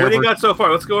McIntyre. What do you got so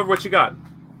far? Let's go over what you got.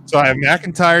 So I have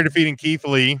McIntyre defeating Keith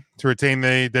Lee to retain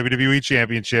the WWE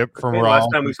Championship from Raw. Last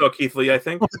time we saw Keith Lee, I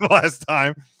think. Last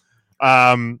time.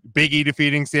 Big E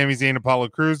defeating Sami Zayn and Apollo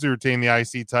Crews to retain the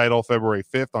IC title February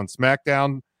 5th on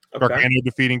SmackDown. Okay. Gargano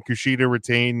defeating Kushida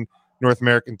retain North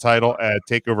American title at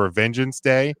TakeOver Vengeance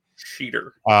Day.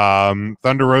 Cheater.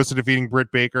 Thunder Rosa defeating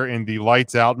Britt Baker in the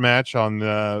Lights Out match on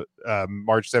the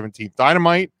March 17th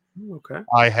Dynamite. Okay.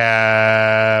 I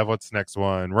have what's the next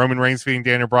one? Roman Reigns defeating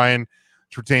Daniel Bryan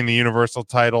to retain the Universal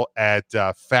title at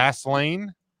Fastlane.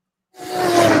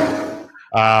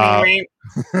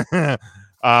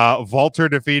 Walter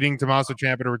defeating Tommaso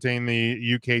Ciampa to retain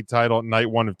the UK title at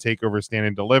Night 1 of TakeOver Stand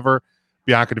and Deliver.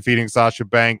 Bianca defeating Sasha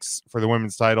Banks for the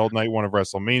women's title, night 1 of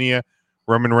WrestleMania.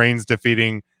 Roman Reigns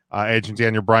defeating Edge and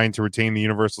Daniel Bryan to retain the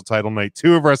Universal title, night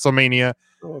 2 of WrestleMania.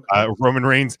 Roman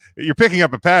Reigns, you're picking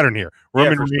up a pattern here.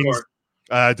 Roman Reigns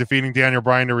defeating Daniel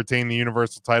Bryan to retain the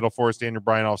Universal title, forced Daniel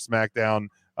Bryan off SmackDown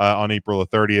on April the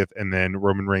 30th, and then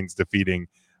Roman Reigns defeating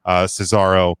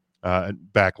Cesaro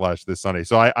Backlash this Sunday.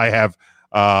 So I have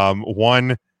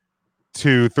 1,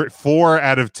 2, 3, 4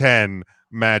 out of 10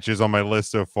 matches on my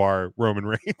list so far. Roman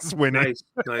Reigns winning.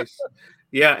 Nice.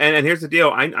 Yeah, and here's the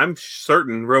deal. I'm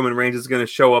certain Roman Reigns is going to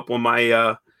show up on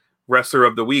my Wrestler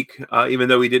of the Week, even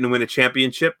though he didn't win a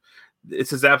championship.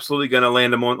 This is absolutely going to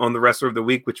land him on the Wrestler of the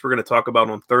Week, which we're going to talk about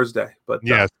on Thursday. But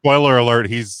yeah, spoiler alert,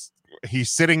 he's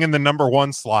sitting in the number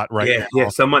 1 slot right now. Yeah,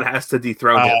 someone has to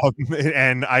dethrone him.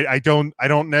 And I don't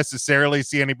necessarily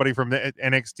see anybody from the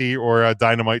NXT or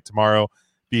Dynamite tomorrow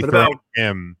dethroning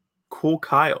him. Cool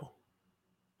Kyle.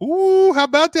 Ooh, how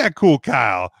about that, Cool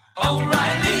Kyle?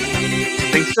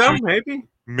 Think so? Maybe.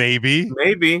 Maybe.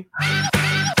 Maybe.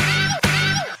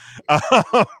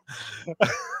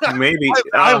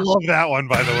 I love that one,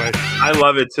 by the way. I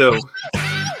love it too.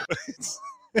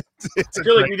 I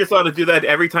feel like we just ought to do that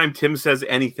every time Tim says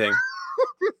anything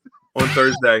on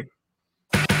Thursday.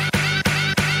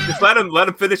 Just let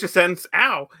him finish a sentence.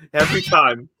 Ow! Every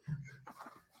time.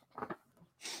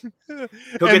 He'll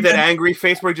get that angry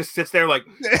face where he just sits there like.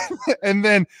 And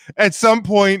then at some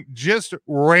point, just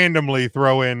randomly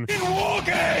throw in War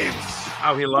Games.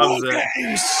 Oh, he loves it.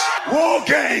 War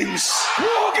Games.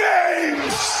 War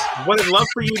Games. What I'd love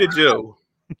for you to do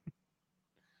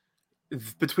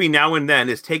between now and then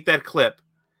is take that clip,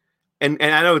 and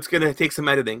I know it's going to take some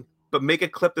editing, but make a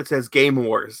clip that says Game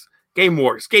Wars. Game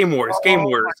Wars, Game Wars, Game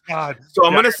Wars. God. So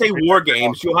I'm going to say War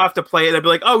Games. You'll have to play it. I'll be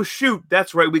like, oh, shoot.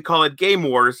 That's right. We call it Game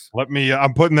Wars. Let me,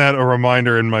 I'm putting that a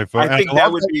reminder in my phone. I think that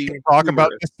would be talk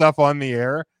about this stuff on the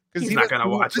air because he's not going to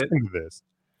watch it. This.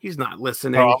 He's not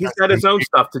listening. He's got his own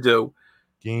stuff to do.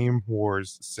 Game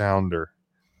Wars sounder.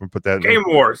 I'm going to put that Game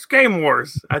Wars. Game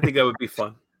Wars. I think that would be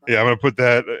fun. Yeah, I'm going to put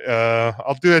that.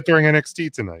 I'll do that during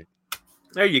NXT tonight.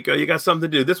 There you go. You got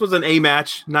something to do. This was an A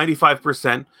match,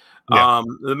 95%. Yeah.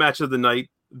 The match of the night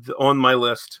on my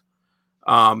list.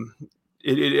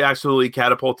 It absolutely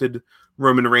catapulted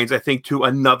Roman Reigns, I think, to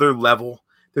another level.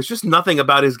 There's just nothing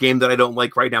about his game that I don't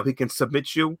like right now. He can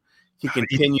submit you. He can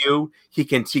pin you. He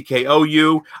can TKO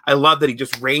you. I love that he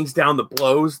just rains down the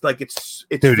blows. Like it's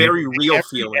Dude, very real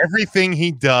feeling. Everything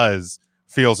he does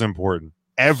feels important.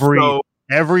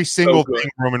 Every single thing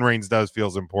Roman Reigns does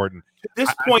feels important. To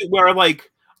this point where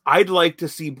like I'd like to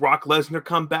see Brock Lesnar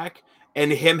come back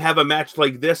and him have a match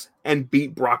like this and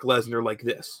beat Brock Lesnar like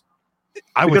this.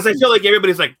 Because I feel like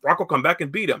everybody's like, Brock will come back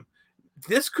and beat him.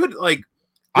 This could like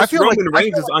I feel Roman like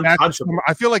Reigns is untouchable.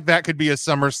 I feel like that could be a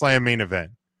SummerSlam main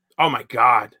event. Oh my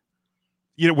God.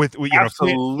 You know, with you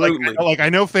absolutely. know, like I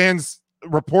know fans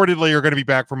reportedly are going to be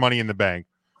back for Money in the Bank,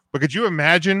 but could you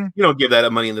imagine? You don't give that a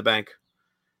Money in the Bank.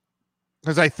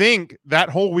 Because I think that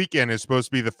whole weekend is supposed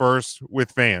to be the first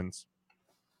with fans.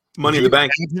 Money in the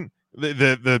Bank.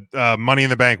 The Money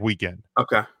in the Bank weekend.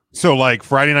 Okay. So like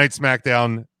Friday night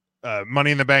SmackDown,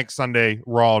 Money in the Bank Sunday,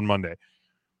 Raw on Monday.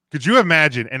 Could you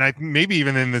imagine? And I maybe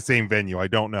even in the same venue. I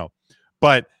don't know,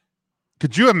 but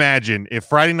could you imagine if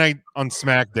Friday night on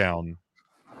SmackDown,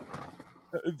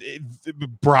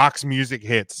 Brock's music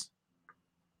hits,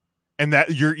 and that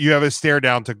you have a stare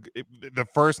down to the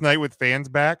first night with fans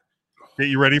back? Get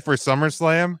you ready for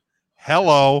SummerSlam?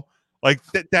 Hello, like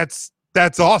that's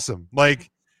awesome.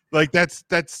 Like that's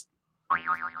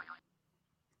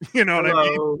you know what I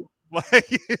mean?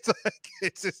 Like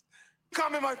it's just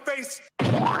come in my face.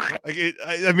 Like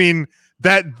I mean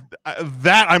that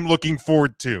I'm looking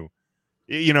forward to.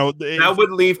 You know, that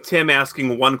would leave Tim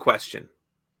asking one question.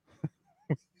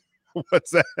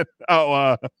 What's that?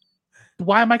 Oh,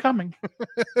 why am I coming?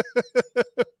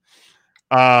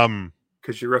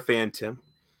 Because you're a fan, Tim.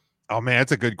 Oh man,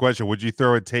 that's a good question. Would you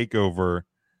throw a takeover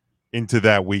into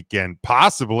that weekend?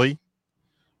 Possibly.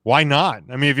 Why not?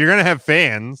 I mean, if you're gonna have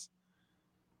fans,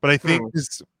 but I think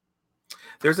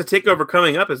there's a takeover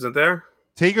coming up, isn't there?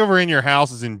 Takeover in your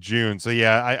house is in June, so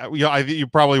yeah, you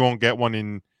probably won't get one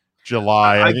in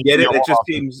July. I get it.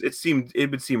 It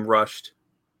would seem rushed.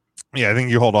 Yeah, I think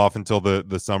you hold off until the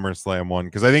SummerSlam one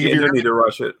because I think if you need to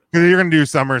rush it because you're going to do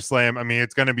SummerSlam, I mean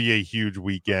it's going to be a huge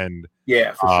weekend.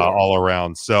 Yeah, for sure. All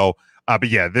around. So, but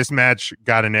yeah, this match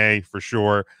got an A for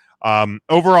sure.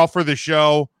 Overall for the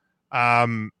show,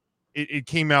 it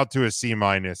came out to a C-,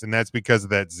 and that's because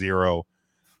of that 0.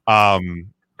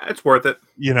 It's worth it.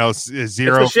 You know,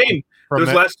 0. It's a shame.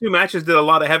 Those last 2 matches did a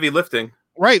lot of heavy lifting.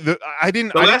 Right. The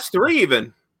last 3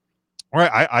 even. All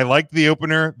right, I liked the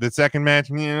opener. The second match,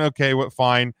 okay, what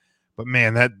fine. But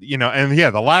man, that and yeah,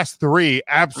 the last three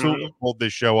absolutely pulled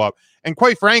this show up. And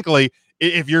quite frankly,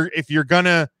 if you're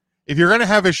gonna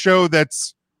have a show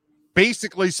that's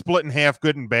basically split in half,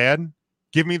 good and bad,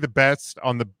 give me the best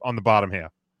on the bottom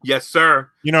half. Yes, sir.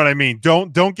 You know what I mean?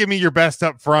 Don't give me your best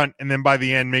up front and then by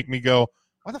the end make me go,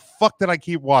 why the fuck did I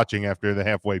keep watching after the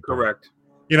halfway point? Correct.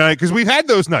 Because we've had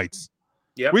those nights.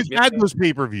 Yep, we've had those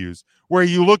pay-per-views where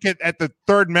you look at the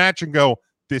third match and go,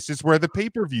 this is where the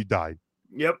pay-per-view died.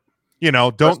 Yep.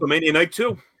 Don't WrestleMania night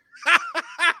 2.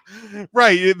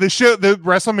 Right. The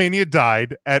WrestleMania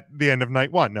died at the end of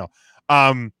night 1. No.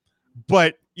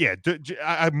 But yeah,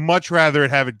 I'd much rather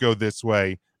have it go this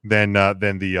way than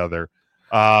the other.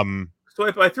 So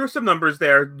if I threw some numbers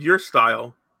there, your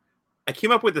style, I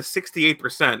came up with a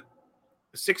 68%.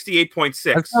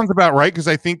 68.6. That sounds about right, because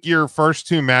I think your first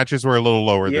two matches were a little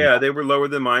lower. Yeah, they were lower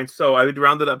than mine. So I would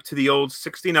round it up to the old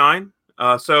 69.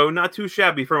 So not too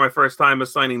shabby for my first time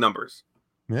assigning numbers.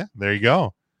 Yeah, there you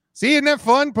go. See, isn't that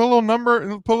fun? Put a little number.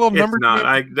 It's not.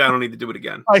 I don't need to do it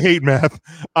again. I hate math.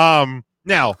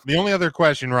 Now the only other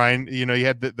question, Ryan, you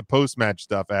had the post match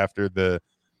stuff after the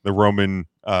Roman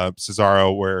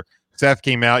Cesaro, where Seth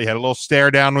came out. You had a little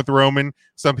stare down with Roman.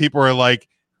 Some people are like,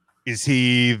 is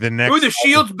he the next? Ooh, the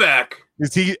Shield's back.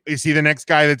 Is he the next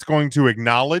guy that's going to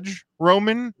acknowledge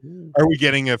Roman? Are we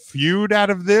getting a feud out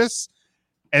of this?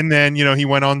 And then, he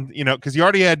went on, because he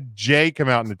already had Jay come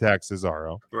out and attack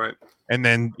Cesaro. Right. And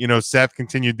then, Seth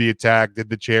continued the attack, did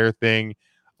the chair thing.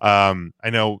 I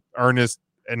know Ernest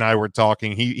and I were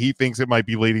talking. He thinks it might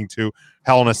be leading to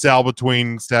Hell in a Cell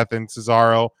between Seth and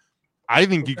Cesaro. I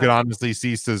think you could honestly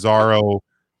see Cesaro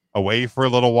away for a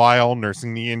little while,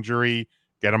 nursing the injury,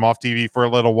 get him off TV for a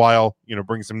little while,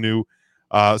 bring some new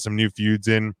feuds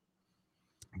in.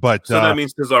 But so that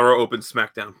means Cesaro opens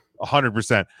SmackDown.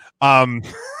 100%.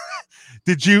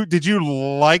 Did you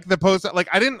like the post? Like,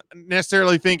 I didn't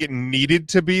necessarily think it needed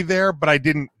to be there, but I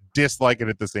didn't dislike it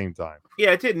at the same time.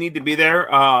 Yeah, it didn't need to be there.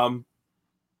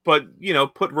 But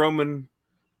put Roman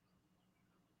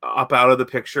up out of the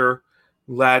picture.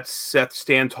 Let Seth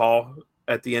stand tall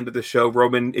at the end of the show.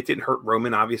 Roman, it didn't hurt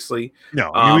Roman, obviously.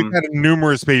 No, we've had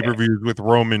numerous pay-per-views with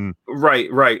Roman.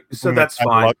 Right. So that's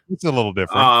fine. It's a little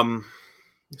different.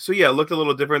 So yeah, it looked a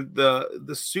little different.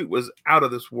 The suit was out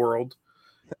of this world.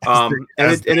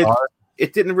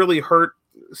 It didn't really hurt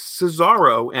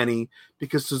Cesaro any,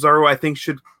 because Cesaro, I think,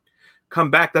 should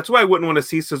come back. That's why I wouldn't want to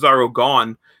see Cesaro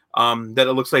gone. That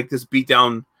it looks like this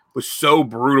beatdown was so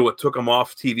brutal it took him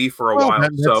off TV for a while.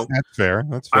 That's fair.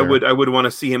 That's fair. I would want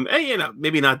to see him.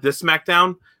 Maybe not this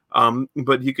SmackDown.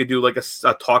 But you could do like a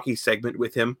talkie segment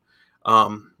with him.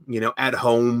 At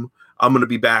home, I'm gonna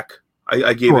be back.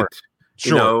 I gave it.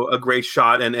 A great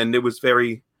shot, and it was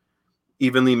very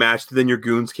evenly matched. Then your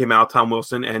goons came out, Tom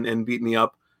Wilson, and beat me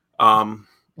up.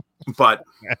 But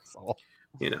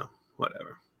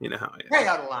whatever. You know how I am. Way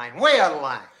out of line. Way out of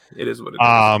line. It is what it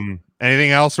is.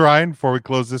 Anything else, Ryan, before we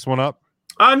close this one up?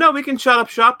 No, we can shut up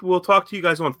shop. We'll talk to you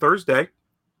guys on Thursday.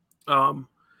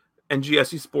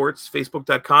 NGSE Sports,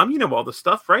 Facebook.com. You know all the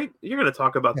stuff, right? You're going to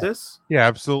talk about this. Yeah,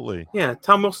 absolutely. Yeah,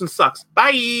 Tom Wilson sucks.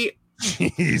 Bye.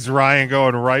 Jeez, Ryan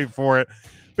going right for it.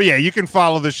 But yeah, you can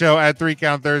follow the show at 3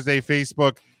 Count Thursday,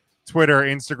 Facebook, Twitter,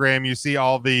 Instagram. You see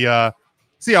all the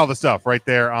stuff right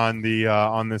there on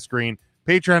the screen.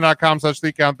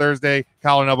 Patreon.com/3 Count Thursday.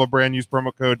 Collar and Elbow brand. Use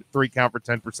promo code 3 Count for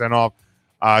 10% off.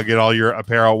 Get all your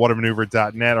apparel.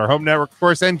 Whatamaneuver.net. Our home network, of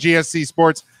course, NGSC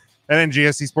Sports and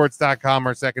NGSCSports.com.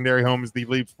 Our secondary home is the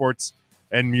Leap Sports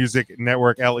and Music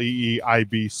Network,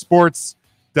 LEEIB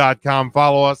Sports.com.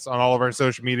 Follow us on all of our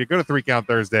social media. Go to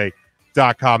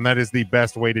 3CountThursday.com. That is the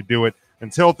best way to do it.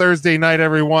 Until Thursday night,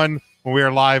 everyone, when we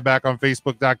are live back on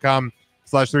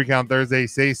Facebook.com/3 Count Thursday.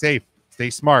 Stay safe, stay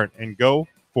smart, and go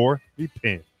for the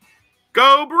pin.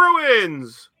 Go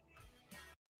Bruins!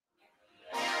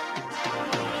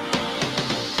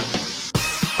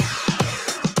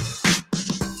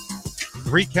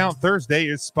 Three Count Thursday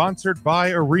is sponsored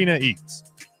by Arena Eats.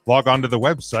 Log on to the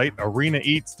website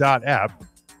arenaeats.app.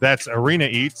 That's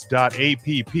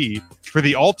arenaeats.app for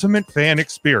the ultimate fan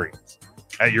experience.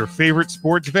 At your favorite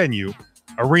sports venue,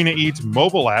 Arena Eats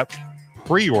mobile app,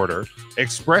 pre-order,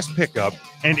 express pickup,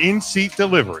 and in-seat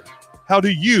delivery. How do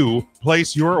you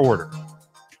place your order?